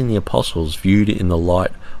hints in the apostles viewed in the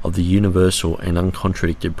light of the universal and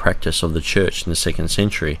uncontradicted practice of the Church in the 2nd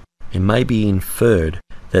century, it may be inferred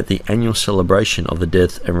that the annual celebration of the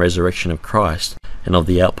death and resurrection of Christ and of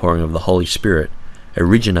the outpouring of the Holy Spirit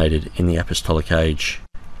originated in the apostolic age.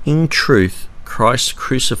 In truth, Christ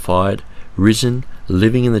crucified, risen,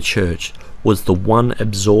 living in the Church was the one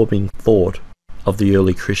absorbing thought of the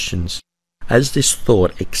early Christians. As this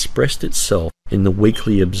thought expressed itself in the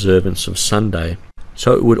weekly observance of Sunday,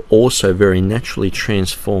 so it would also very naturally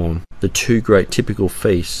transform the two great typical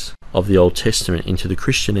feasts of the Old Testament into the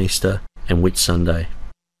Christian Easter and Whit Sunday.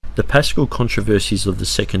 The Paschal controversies of the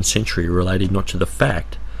 2nd century related not to the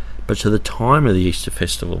fact, but to the time of the Easter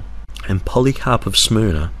festival, and Polycarp of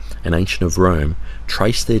Smyrna, an ancient of Rome,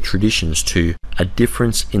 traced their traditions to a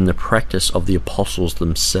difference in the practice of the apostles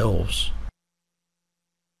themselves.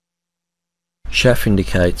 Schaff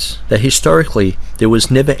indicates that historically there was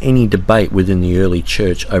never any debate within the early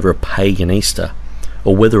church over a pagan Easter,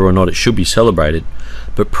 or whether or not it should be celebrated,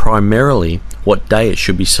 but primarily what day it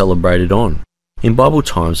should be celebrated on. In Bible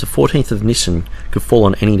times, the 14th of Nisan could fall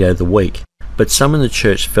on any day of the week, but some in the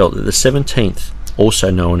church felt that the 17th, also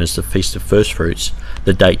known as the Feast of First Fruits,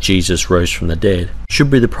 the date Jesus rose from the dead, should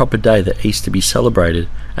be the proper day that Easter be celebrated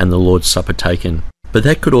and the Lord's Supper taken. But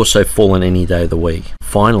that could also fall on any day of the week.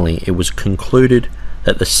 Finally, it was concluded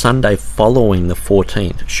that the Sunday following the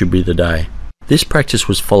 14th should be the day. This practice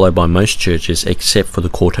was followed by most churches except for the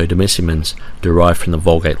Quartodecimans, derived from the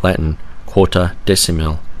Vulgate Latin, quarta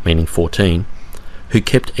decimal, meaning 14, who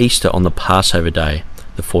kept Easter on the Passover day,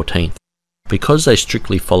 the 14th. Because they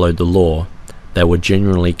strictly followed the law, they were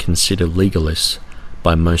generally considered legalists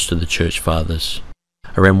by most of the church fathers.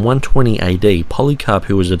 Around 120 AD, Polycarp,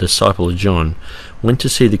 who was a disciple of John, went to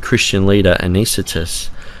see the Christian leader Receptus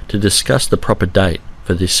to discuss the proper date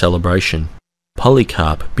for this celebration.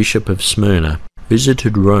 Polycarp, Bishop of Smyrna,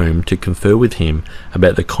 visited Rome to confer with him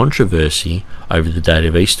about the controversy over the date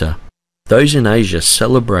of Easter. Those in Asia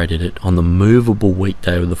celebrated it on the movable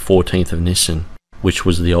weekday of the 14th of Nisan, which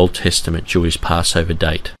was the Old Testament Jewish Passover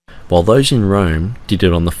date, while those in Rome did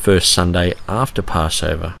it on the first Sunday after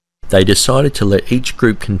Passover. They decided to let each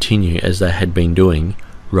group continue as they had been doing,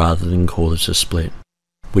 rather than cause a split.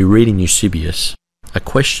 We read in Eusebius, a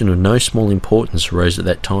question of no small importance arose at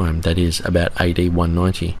that time, that is, about AD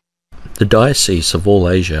 190. The diocese of all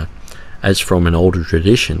Asia, as from an older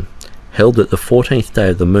tradition, held that the 14th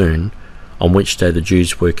day of the moon, on which day the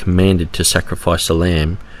Jews were commanded to sacrifice a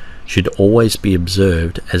lamb, should always be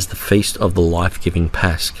observed as the feast of the life-giving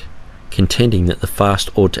Pasch, contending that the fast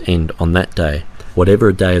ought to end on that day,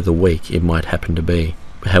 whatever day of the week it might happen to be.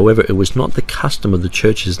 However, it was not the custom of the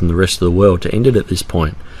churches in the rest of the world to end it at this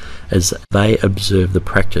point, as they observed the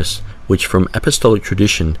practice, which from apostolic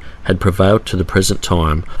tradition had prevailed to the present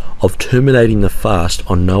time, of terminating the fast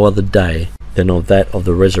on no other day than of that of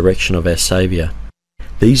the resurrection of our Saviour.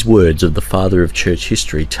 These words of the father of church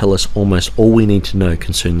history tell us almost all we need to know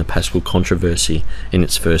concerning the Paschal controversy in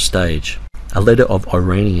its first stage. A letter of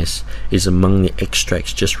Irenaeus is among the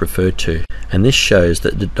extracts just referred to, and this shows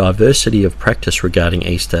that the diversity of practice regarding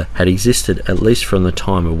Easter had existed at least from the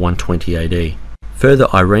time of 120 AD. Further,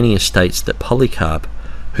 Irenaeus states that Polycarp,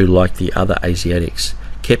 who like the other Asiatics,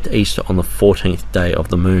 kept Easter on the 14th day of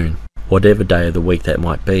the moon, whatever day of the week that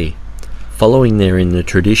might be, following therein the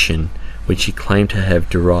tradition which he claimed to have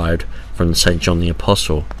derived from St. John the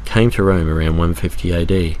Apostle, came to Rome around 150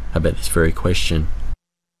 AD about this very question.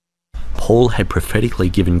 Paul had prophetically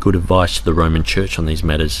given good advice to the Roman Church on these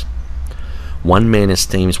matters. One man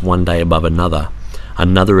esteems one day above another,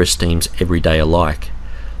 another esteems every day alike.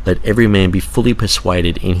 Let every man be fully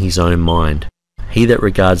persuaded in his own mind. He that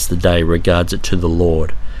regards the day regards it to the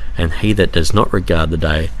Lord, and he that does not regard the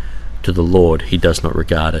day to the Lord he does not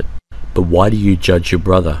regard it. But why do you judge your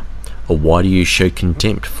brother? Or why do you show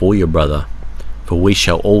contempt for your brother? For we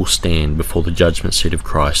shall all stand before the judgment seat of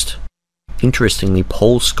Christ. Interestingly,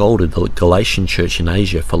 Paul scolded the Galatian church in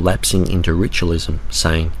Asia for lapsing into ritualism,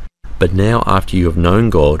 saying, But now after you have known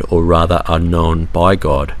God, or rather are known by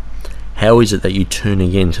God, how is it that you turn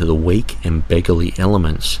again to the weak and beggarly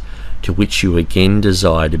elements, to which you again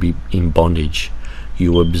desire to be in bondage?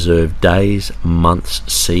 You observe days, months,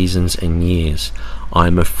 seasons, and years. I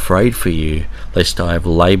am afraid for you, lest I have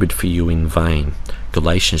laboured for you in vain.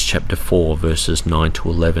 Galatians chapter 4, verses 9 to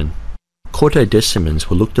 11. Quartodecimans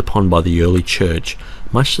were looked upon by the early church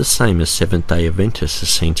much the same as Seventh-day Adventists are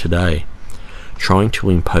seen today, trying to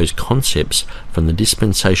impose concepts from the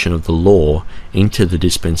dispensation of the law into the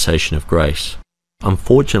dispensation of grace.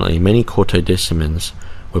 Unfortunately, many Quartodecimans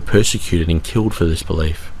were persecuted and killed for this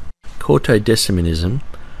belief. Quartodecimanism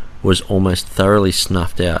was almost thoroughly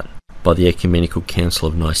snuffed out by the Ecumenical Council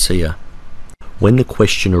of Nicaea. When the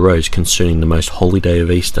question arose concerning the most holy day of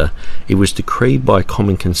Easter, it was decreed by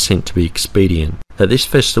common consent to be expedient that this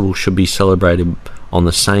festival should be celebrated on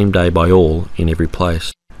the same day by all in every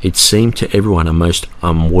place. It seemed to everyone a most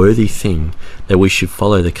unworthy thing that we should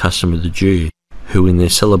follow the custom of the Jews, who in their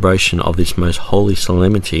celebration of this most holy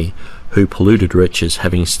solemnity, who polluted wretches,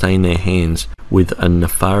 having stained their hands with a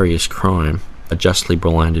nefarious crime, are justly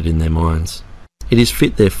branded in their minds. It is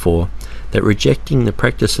fit, therefore, that rejecting the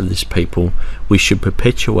practice of this people, we should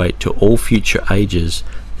perpetuate to all future ages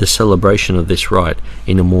the celebration of this rite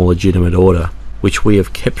in a more legitimate order, which we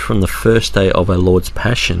have kept from the first day of our Lord's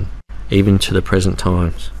Passion, even to the present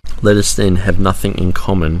times. Let us then have nothing in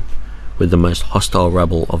common with the most hostile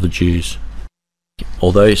rabble of the Jews.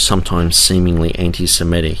 Although sometimes seemingly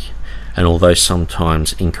anti-Semitic, and although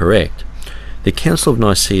sometimes incorrect, the Council of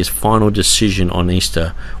Nicaea's final decision on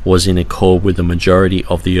Easter was in accord with the majority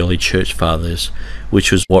of the early church fathers,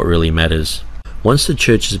 which was what really matters. Once the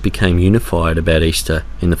churches became unified about Easter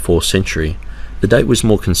in the 4th century, the date was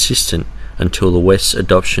more consistent until the West's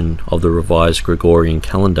adoption of the revised Gregorian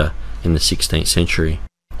calendar in the 16th century.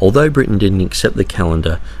 Although Britain didn't accept the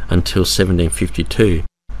calendar until 1752,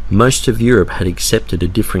 most of Europe had accepted a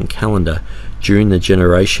different calendar during the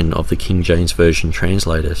generation of the King James Version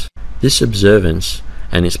translators. This observance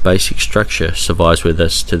and its basic structure survives with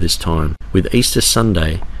us to this time, with Easter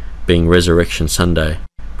Sunday being Resurrection Sunday,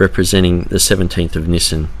 representing the 17th of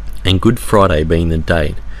Nisan, and Good Friday being the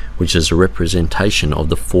date, which is a representation of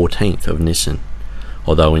the 14th of Nisan,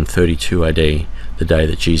 although in 32 AD, the day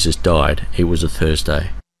that Jesus died, it was a Thursday.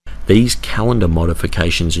 These calendar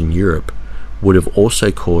modifications in Europe would have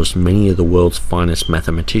also caused many of the world's finest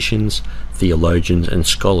mathematicians, theologians, and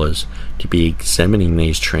scholars to be examining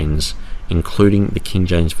these trends, including the King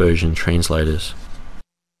James Version translators.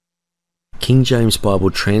 King James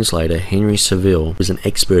Bible translator Henry Saville was an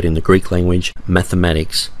expert in the Greek language,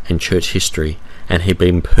 mathematics, and church history, and had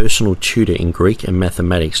been personal tutor in Greek and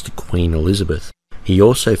mathematics to Queen Elizabeth. He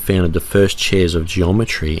also founded the first chairs of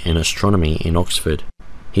geometry and astronomy in Oxford.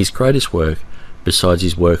 His greatest work, besides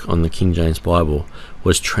his work on the King James Bible,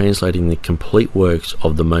 was translating the complete works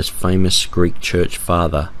of the most famous Greek church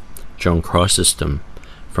father, John Chrysostom,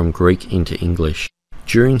 from Greek into English.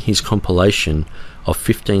 During his compilation of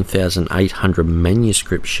 15,800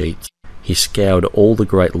 manuscript sheets, he scoured all the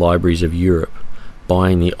great libraries of Europe,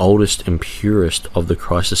 buying the oldest and purest of the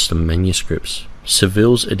Chrysostom manuscripts.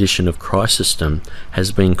 Saville's edition of Chrysostom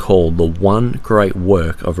has been called the one great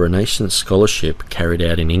work of Renaissance scholarship carried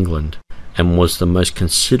out in England, and was the most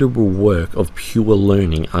considerable work of pure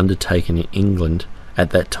learning undertaken in England at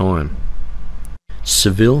that time.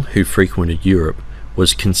 Saville, who frequented Europe,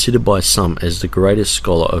 was considered by some as the greatest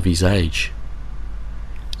scholar of his age.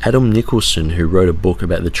 Adam Nicholson, who wrote a book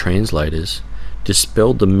about the translators,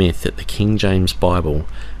 dispelled the myth that the King James Bible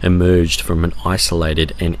emerged from an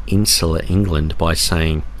isolated and insular England by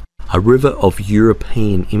saying, "A river of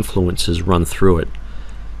European influences run through it,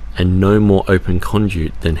 and no more open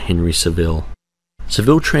conduit than Henry Saville."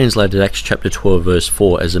 Saville translated Acts chapter 12 verse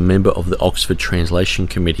 4 as a member of the Oxford Translation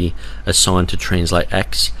Committee assigned to translate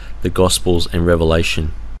Acts, the Gospels and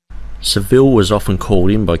Revelation. Saville was often called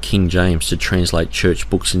in by King James to translate church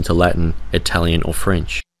books into Latin, Italian or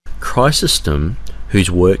French. Chrysostom,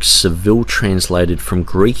 whose works Saville translated from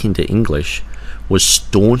Greek into English, was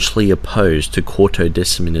staunchly opposed to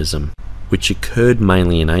Quartodecimanism, which occurred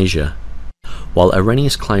mainly in Asia. While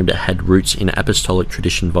Irenaeus claimed it had roots in apostolic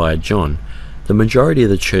tradition via John, the majority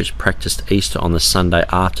of the church practiced Easter on the Sunday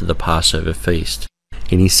after the Passover feast.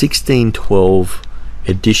 In his 1612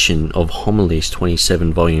 edition of Homilies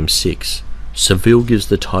 27 volume 6, Saville gives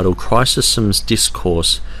the title Chrysostom's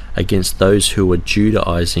Discourse against those who were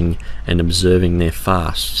Judaizing and observing their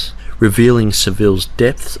fasts, revealing Saville's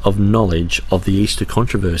depth of knowledge of the Easter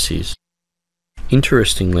controversies.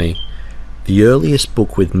 Interestingly, the earliest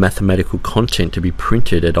book with mathematical content to be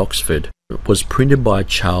printed at Oxford was printed by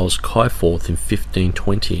Charles Kyforth in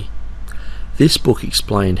 1520. This book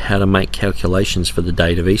explained how to make calculations for the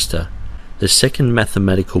date of Easter. The second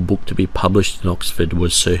mathematical book to be published in Oxford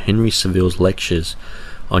was Sir Henry Saville's Lectures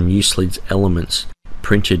on Euclid's Elements,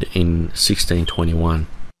 printed in 1621.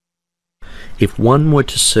 If one were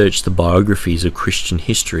to search the biographies of Christian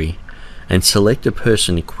history and select a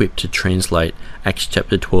person equipped to translate Acts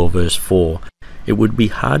chapter 12 verse 4, it would be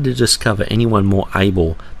hard to discover anyone more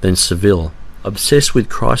able than Saville. Obsessed with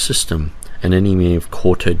Chrysostom, an enemy of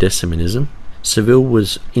Quartodecimanism, Saville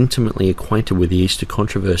was intimately acquainted with the Easter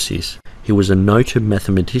controversies. He was a noted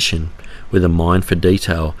mathematician with a mind for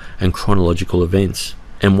detail and chronological events,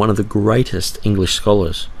 and one of the greatest English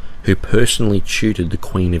scholars, who personally tutored the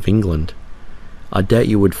Queen of England. I doubt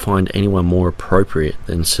you would find anyone more appropriate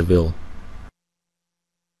than Saville.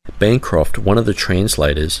 Bancroft, one of the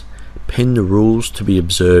translators, penned the rules to be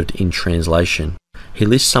observed in translation. He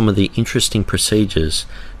lists some of the interesting procedures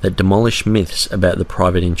that demolish myths about the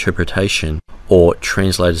private interpretation or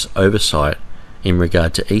translator's oversight in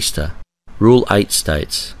regard to Easter. Rule 8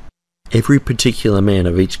 states, every particular man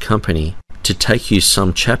of each company to take you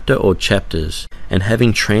some chapter or chapters, and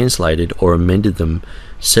having translated or amended them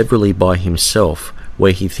severally by himself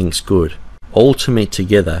where he thinks good, all to meet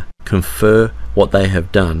together, confer what they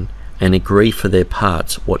have done, and agree for their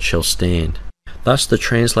parts what shall stand. Thus the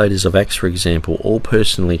translators of Acts, for example, all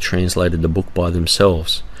personally translated the book by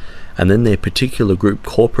themselves, and then their particular group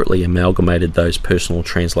corporately amalgamated those personal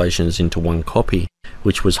translations into one copy,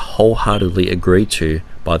 which was wholeheartedly agreed to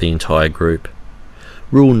by the entire group.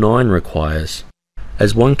 Rule 9 requires,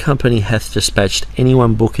 as one company hath dispatched any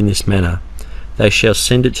one book in this manner, they shall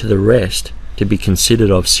send it to the rest to be considered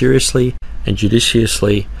of seriously and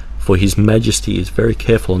judiciously, for his Majesty is very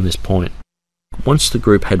careful on this point. Once the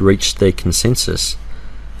group had reached their consensus,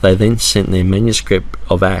 they then sent their manuscript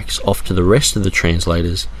of Acts off to the rest of the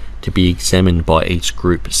translators to be examined by each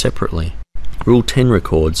group separately. Rule 10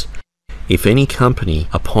 records, if any company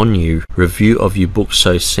upon you review of your book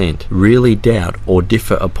so sent really doubt or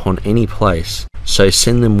differ upon any place, so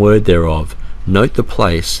send them word thereof, note the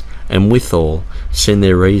place, and withal send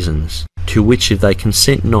their reasons, to which if they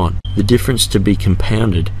consent not, the difference to be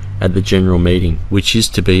compounded at the general meeting, which is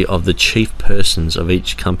to be of the chief persons of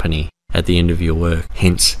each company at the end of your work.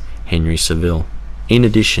 Hence Henry Saville. In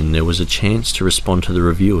addition, there was a chance to respond to the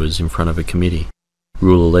reviewers in front of a committee.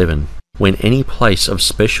 Rule 11. When any place of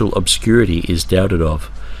special obscurity is doubted of,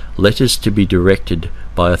 letters to be directed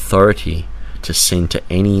by authority to send to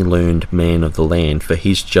any learned man of the land for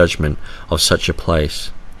his judgment of such a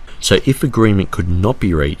place. So if agreement could not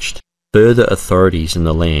be reached, further authorities in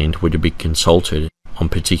the land were to be consulted on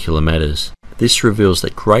particular matters. This reveals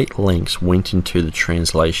that great lengths went into the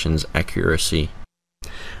translation's accuracy.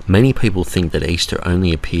 Many people think that Easter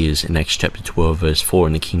only appears in Acts chapter 12 verse 4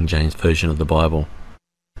 in the King James Version of the Bible.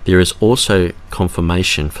 There is also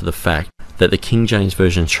confirmation for the fact that the King James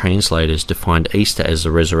Version translators defined Easter as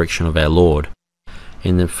the resurrection of our Lord,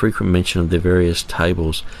 in the frequent mention of the various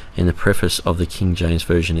tables in the preface of the King James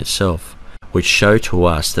Version itself, which show to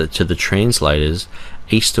us that to the translators,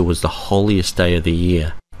 Easter was the holiest day of the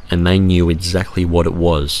year, and they knew exactly what it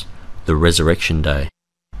was, the resurrection day.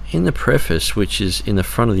 In the preface, which is in the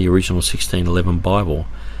front of the original 1611 Bible,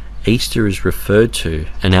 Easter is referred to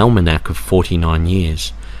an almanac of 49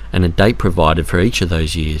 years, and a date provided for each of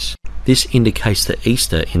those years. This indicates that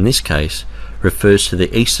Easter, in this case, refers to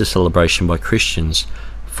the Easter celebration by Christians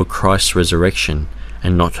for Christ's resurrection,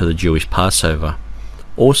 and not to the Jewish Passover.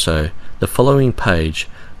 Also, the following page,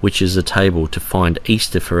 which is a table to find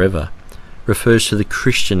Easter forever, refers to the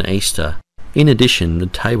Christian Easter. In addition, the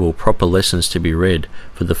table proper lessons to be read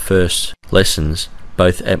for the first lessons,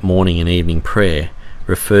 both at morning and evening prayer,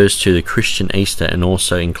 refers to the Christian Easter and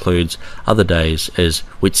also includes other days as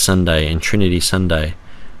Whit Sunday and Trinity Sunday,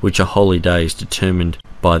 which are holy days determined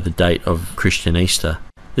by the date of Christian Easter.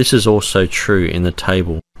 This is also true in the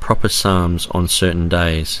table, proper psalms on certain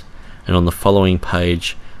days, and on the following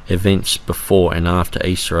page, events before and after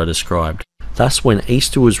Easter are described. Thus, when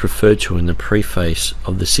Easter was referred to in the preface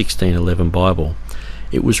of the 1611 Bible,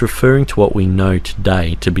 it was referring to what we know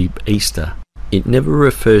today to be Easter. It never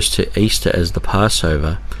refers to Easter as the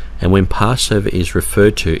Passover, and when Passover is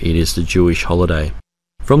referred to, it is the Jewish holiday.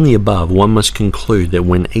 From the above, one must conclude that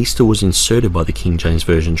when Easter was inserted by the King James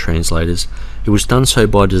Version translators, it was done so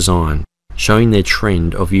by design, showing their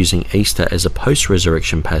trend of using Easter as a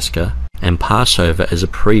post-resurrection Pascha and Passover as a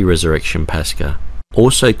pre-resurrection Pascha,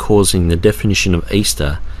 also causing the definition of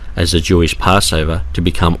Easter as a Jewish Passover to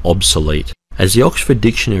become obsolete. As the Oxford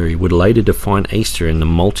Dictionary would later define Easter in the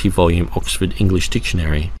multi-volume Oxford English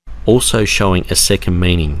Dictionary, also showing a second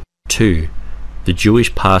meaning, 2. The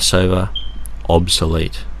Jewish Passover,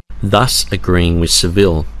 obsolete. thus agreeing with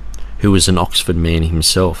Seville, who was an Oxford man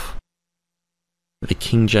himself. The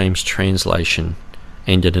King James translation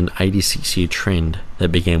ended an 86-year trend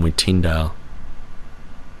that began with Tyndale.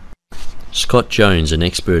 Scott Jones, an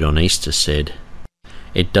expert on Easter, said,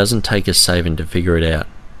 "It doesn't take a savant to figure it out.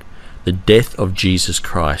 The death of Jesus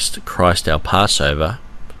Christ, Christ our Passover,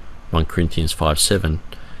 1 Corinthians 5:7,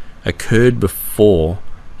 occurred before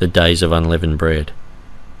the days of unleavened bread.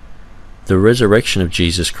 The resurrection of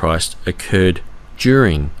Jesus Christ occurred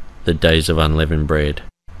during the days of unleavened bread."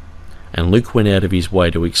 And Luke went out of his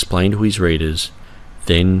way to explain to his readers,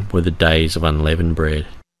 then were the days of unleavened bread.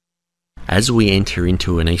 As we enter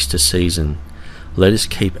into an Easter season, let us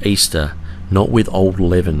keep Easter not with old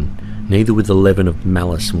leaven, neither with the leaven of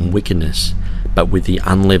malice and wickedness, but with the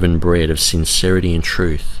unleavened bread of sincerity and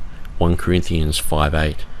truth, 1 Corinthians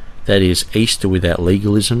 5:8. That is, Easter without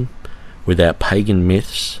legalism, without pagan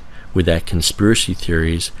myths, without conspiracy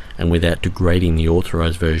theories, and without degrading the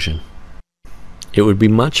authorized version. It would be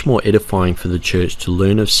much more edifying for the church to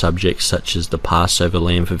learn of subjects such as the Passover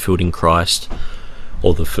lamb fulfilled in Christ,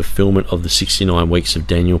 or the fulfillment of the 69 weeks of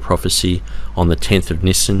Daniel prophecy on the 10th of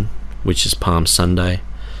Nisan, which is Palm Sunday,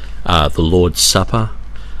 the Lord's Supper,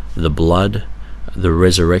 the blood, the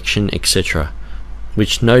resurrection, etc.,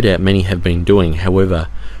 which no doubt many have been doing, however,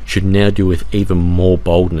 should now do with even more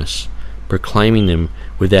boldness, proclaiming them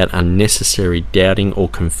without unnecessary doubting or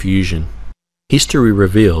confusion. History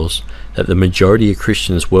reveals that the majority of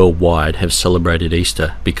Christians worldwide have celebrated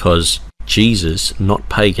Easter because Jesus, not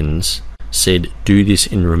pagans, said, "Do this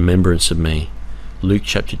in remembrance of me." Luke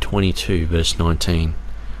chapter 22 verse 19,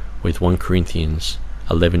 with 1 Corinthians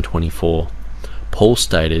 11:24. Paul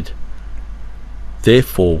stated,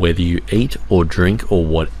 "Therefore whether you eat or drink or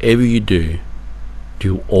whatever you do,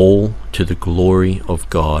 do all to the glory of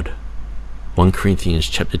God." 1 Corinthians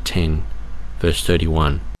chapter 10 verse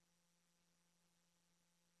 31.